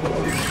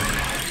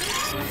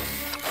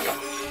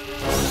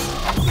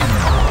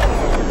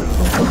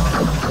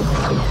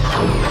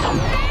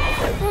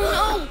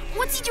 Oh,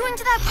 what's he doing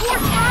to that poor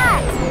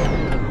cat?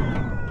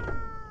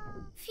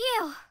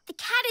 Phew, the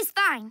cat is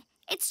fine.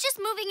 It's just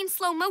moving in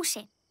slow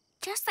motion.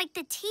 Just like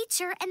the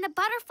teacher and the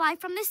butterfly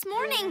from this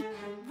morning.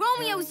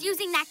 Romeo's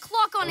using that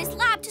clock on his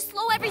lap to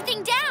slow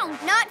everything down.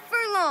 Not for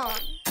long.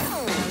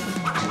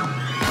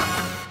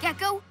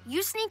 Gekko,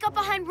 you sneak up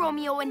behind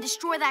Romeo and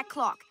destroy that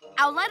clock.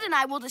 Owlette and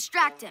I will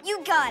distract him.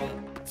 You got it.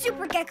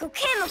 Super Gecko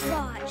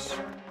camouflage.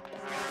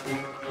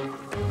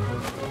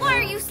 Why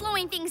are you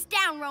slowing things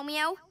down,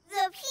 Romeo?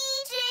 The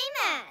PJ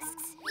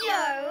Masks.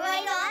 You're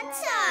right on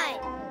time.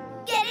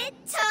 Get it?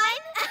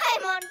 Time?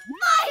 I'm on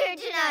fire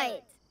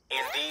tonight.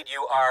 Indeed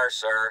you are,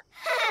 sir.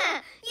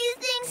 You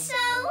think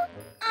so?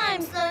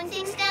 I'm slowing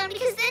things down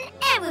because then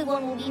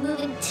everyone will be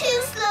moving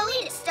too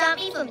slowly to stop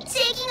me from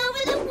taking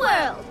over the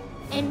world.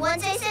 And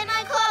once I set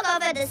my clock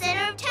off at the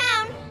center of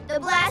town, the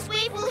blast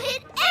wave will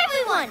hit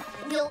everyone.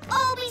 We'll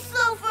all be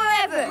slow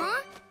forever.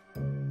 Huh?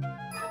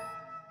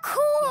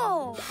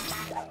 Cool.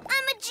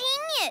 I'm a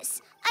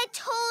genius. I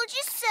told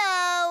you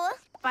so.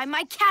 By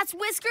my cat's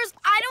whiskers,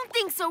 I don't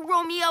think so,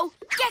 Romeo.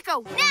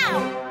 Gekko, now!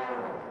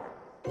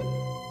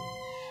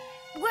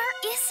 Where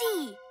is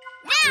he?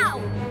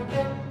 Now!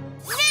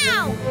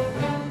 Now!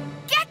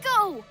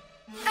 Gekko!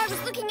 I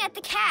was looking at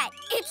the cat.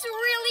 It's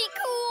really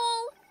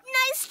cool.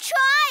 Nice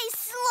try,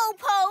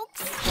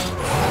 slowpokes.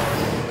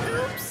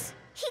 Oops.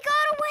 He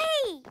got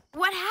away.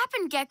 What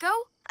happened,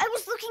 Gekko? I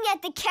was looking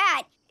at the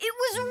cat. It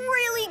was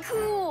really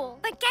cool.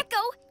 But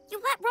Gekko, you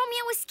let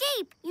Romeo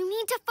escape. You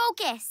need to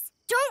focus.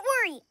 Don't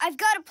worry. I've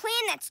got a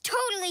plan that's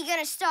totally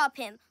gonna stop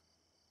him.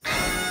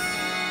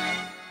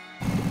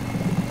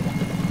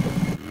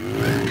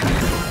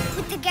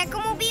 With the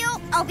Gekko-mobile,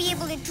 I'll be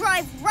able to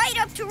drive right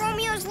up to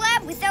Romeo's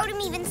lab without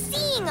him even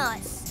seeing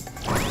us.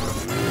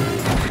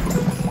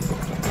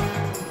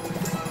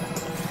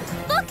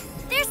 Look,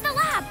 there's the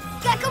lab.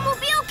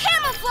 Gekko-mobile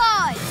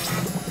camouflage!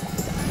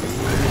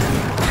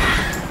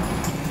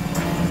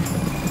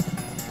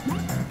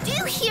 Do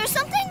you hear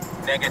something?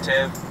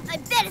 Negative. I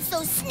bet it's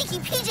those sneaky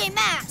PJ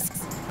Masks.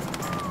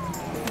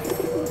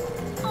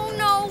 Oh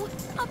no,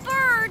 a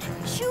bird!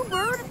 Shoo,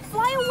 bird,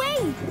 fly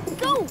away!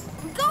 Go,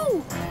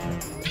 go!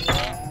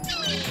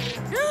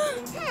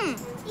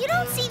 You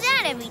don't see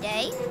that every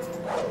day.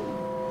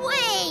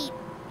 Wait,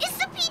 it's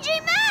the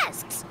PJ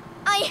Masks.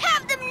 I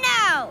have them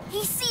now.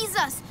 He sees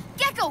us!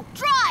 Gekko,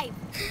 drive!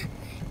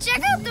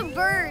 Check out the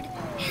bird.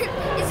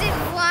 Is it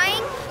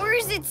flying or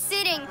is it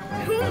sitting?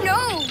 Who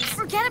knows?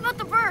 Forget about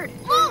the bird.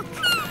 Look!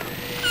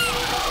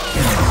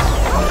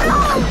 Oh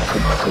no!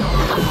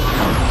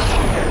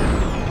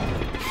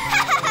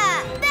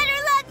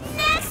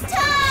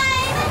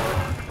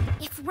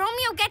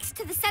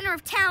 to the center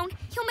of town,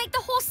 he'll make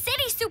the whole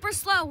city super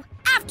slow.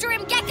 After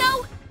him,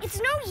 Gekko! It's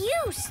no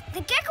use.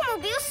 The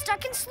Gekko-mobile's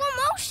stuck in slow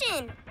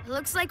motion.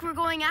 Looks like we're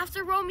going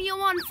after Romeo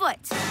on foot.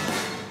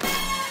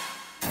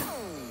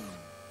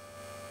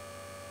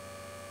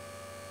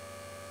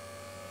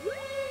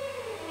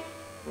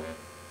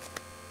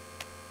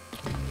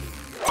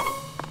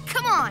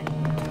 Come on!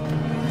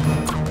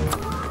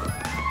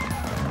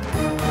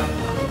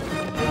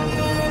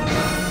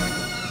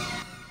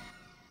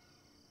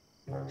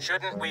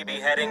 Shouldn't we be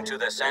heading to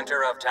the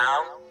center of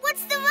town?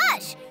 What's the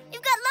rush?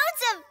 We've got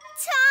loads of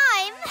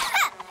time.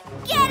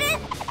 Get it?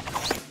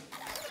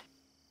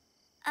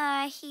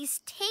 He's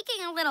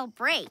taking a little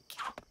break.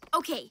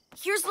 Okay,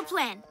 here's the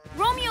plan.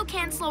 Romeo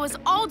can't slow us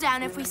all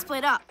down if we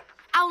split up.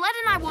 Owlette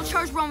and I will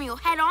charge Romeo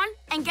head-on,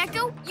 and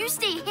Gekko, you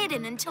stay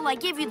hidden until I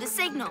give you the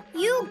signal.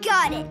 You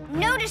got it.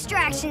 No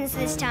distractions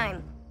this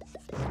time.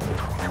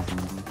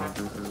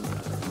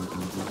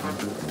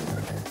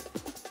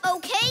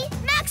 Okay,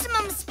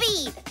 maximum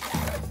speed.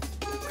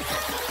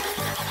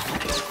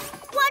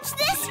 Watch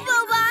this,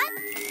 robot.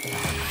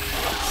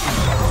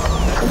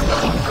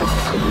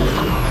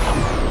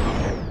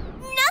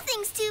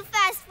 Nothing's too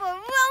fast for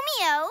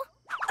Romeo.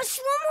 A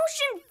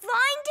slow-motion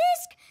flying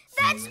disc?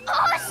 That's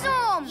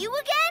awesome! You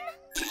again?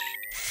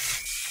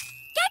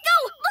 Gekko,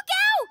 look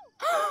out!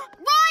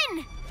 Run!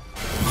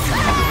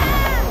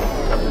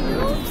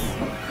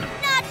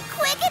 Not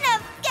quick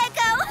enough,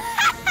 Gekko.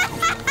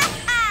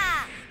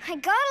 I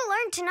gotta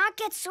learn to not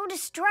get so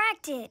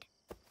distracted.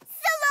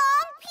 So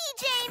long,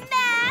 PJ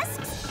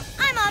Masks.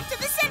 I'm off to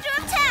the center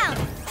of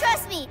town.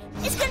 Trust me,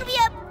 it's gonna be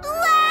a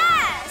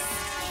blast.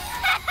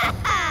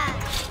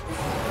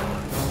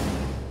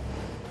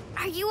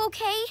 Are you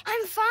okay?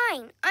 I'm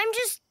fine. I'm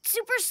just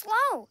super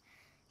slow.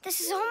 This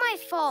is all my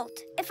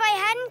fault. If I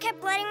hadn't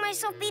kept letting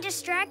myself be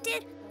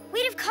distracted,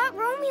 we'd have caught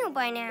Romeo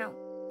by now.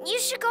 You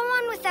should go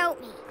on without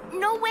me.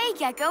 No way,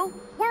 Gekko.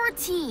 We're a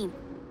team.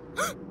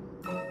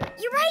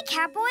 You're right,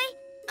 Catboy.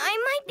 I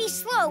might be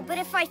slow, but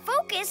if I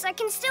focus, I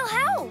can still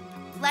help.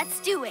 Let's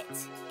do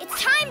it. It's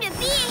time to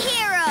be a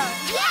hero.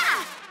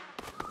 Yeah!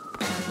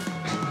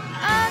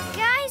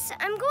 Guys,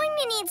 I'm going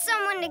to need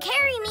someone to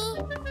carry me.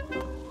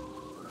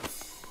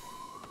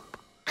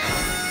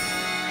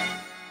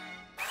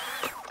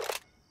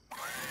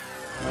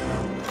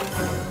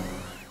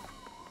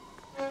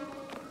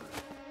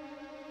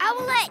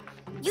 Owlette,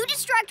 you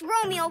distract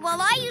Romeo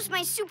while I use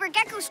my super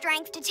gecko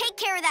strength to take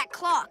care of that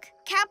clock.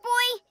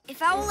 Catboy, if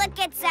Owlette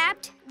gets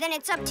zapped, then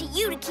it's up to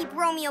you to keep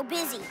Romeo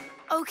busy.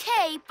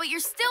 Okay, but you're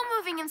still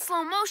moving in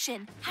slow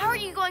motion. How are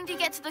you going to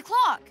get to the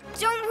clock?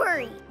 Don't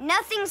worry.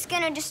 Nothing's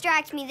gonna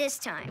distract me this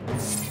time.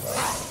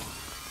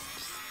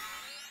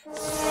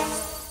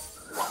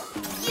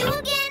 You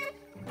again?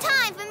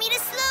 Time for me to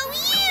slow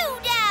you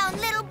down,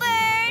 little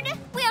bird.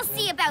 We'll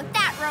see about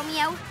that,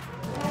 Romeo.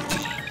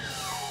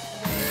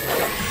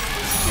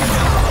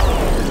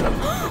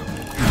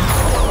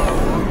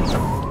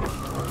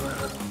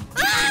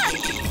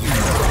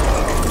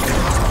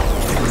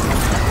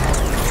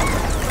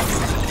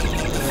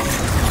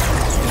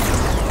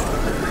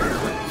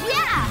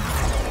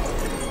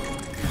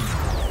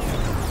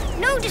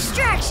 No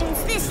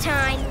distractions this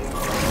time.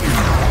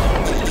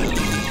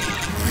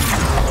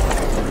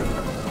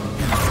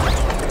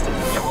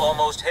 You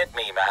almost hit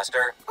me,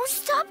 Master. Oh,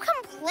 stop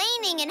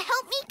complaining and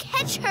help me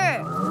catch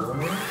her.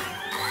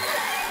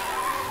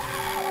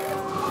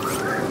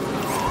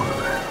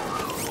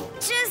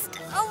 Just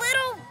a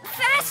little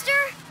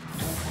faster.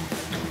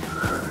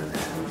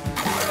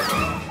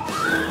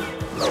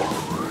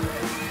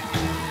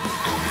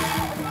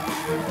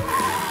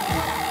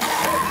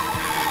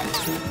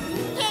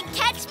 Can't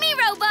catch me,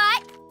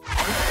 robot!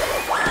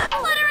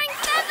 Fluttering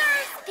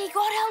feathers! They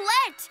got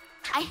Owlette!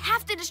 I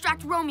have to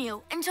distract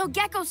Romeo until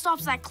Gekko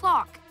stops that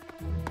clock.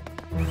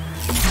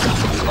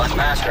 But,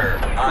 Master,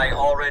 I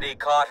already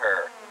caught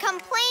her.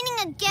 Complaining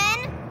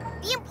again?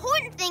 The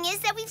important thing is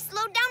that we've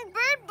slowed down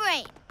Bird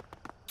Brain.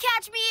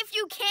 Catch me if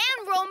you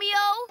can,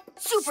 Romeo!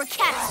 Super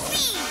cat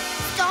Speed!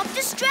 Stop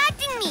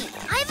distracting me.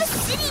 I have a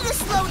city to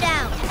slow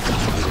down.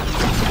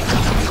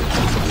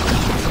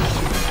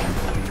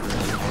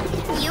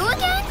 You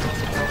again?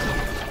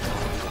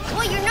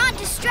 Well, you're not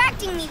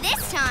distracting me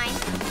this time.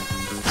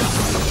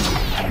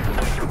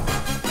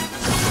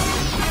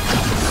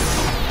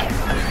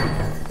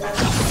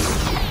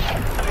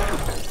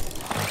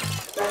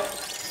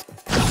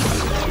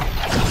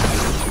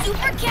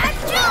 Super cat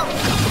jump!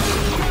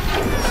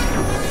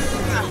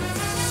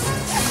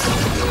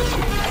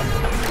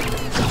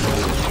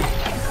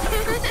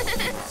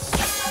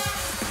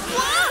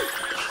 Whoa!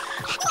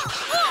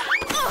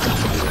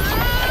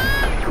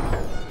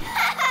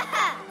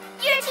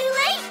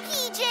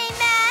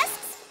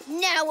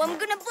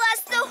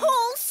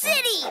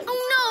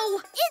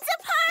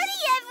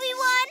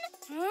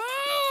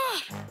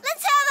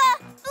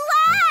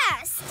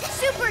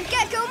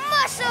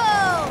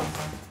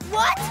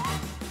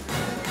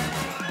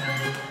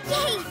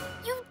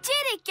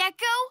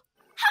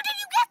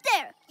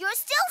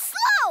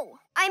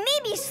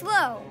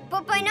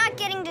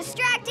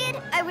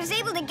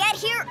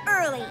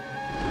 early.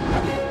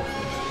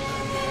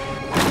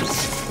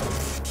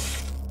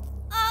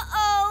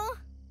 Uh-oh.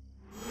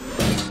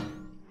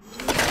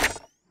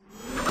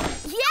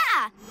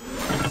 Yeah!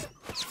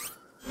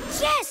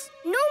 Yes!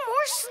 No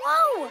more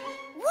slow!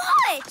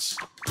 Watch!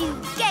 Do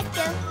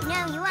Gecko. No,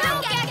 you won't. Go,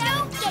 Gecko!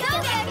 Go,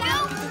 Gecko!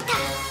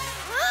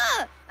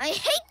 I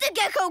hate the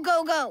Gecko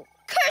Go-Go.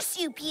 Curse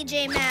you,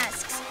 PJ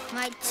Masks.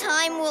 My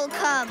time will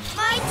come.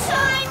 My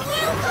time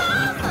will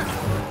come!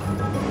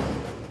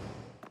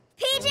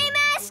 PJ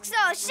Masks,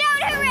 all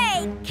shout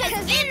hooray!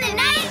 'Cause in the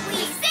night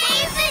we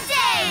save the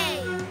day!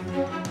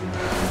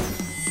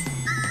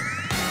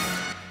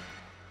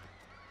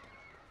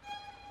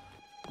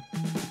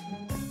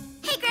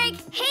 Hey, Greg.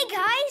 Hey,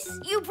 guys!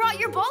 You brought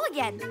your ball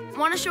again.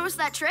 Want to show us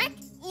that trick?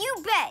 You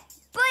bet.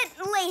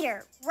 But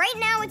later. Right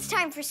now it's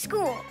time for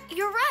school.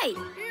 You're right.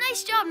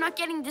 Nice job not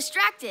getting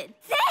distracted.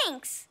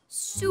 Thanks!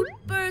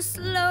 Super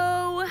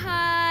slow,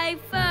 high.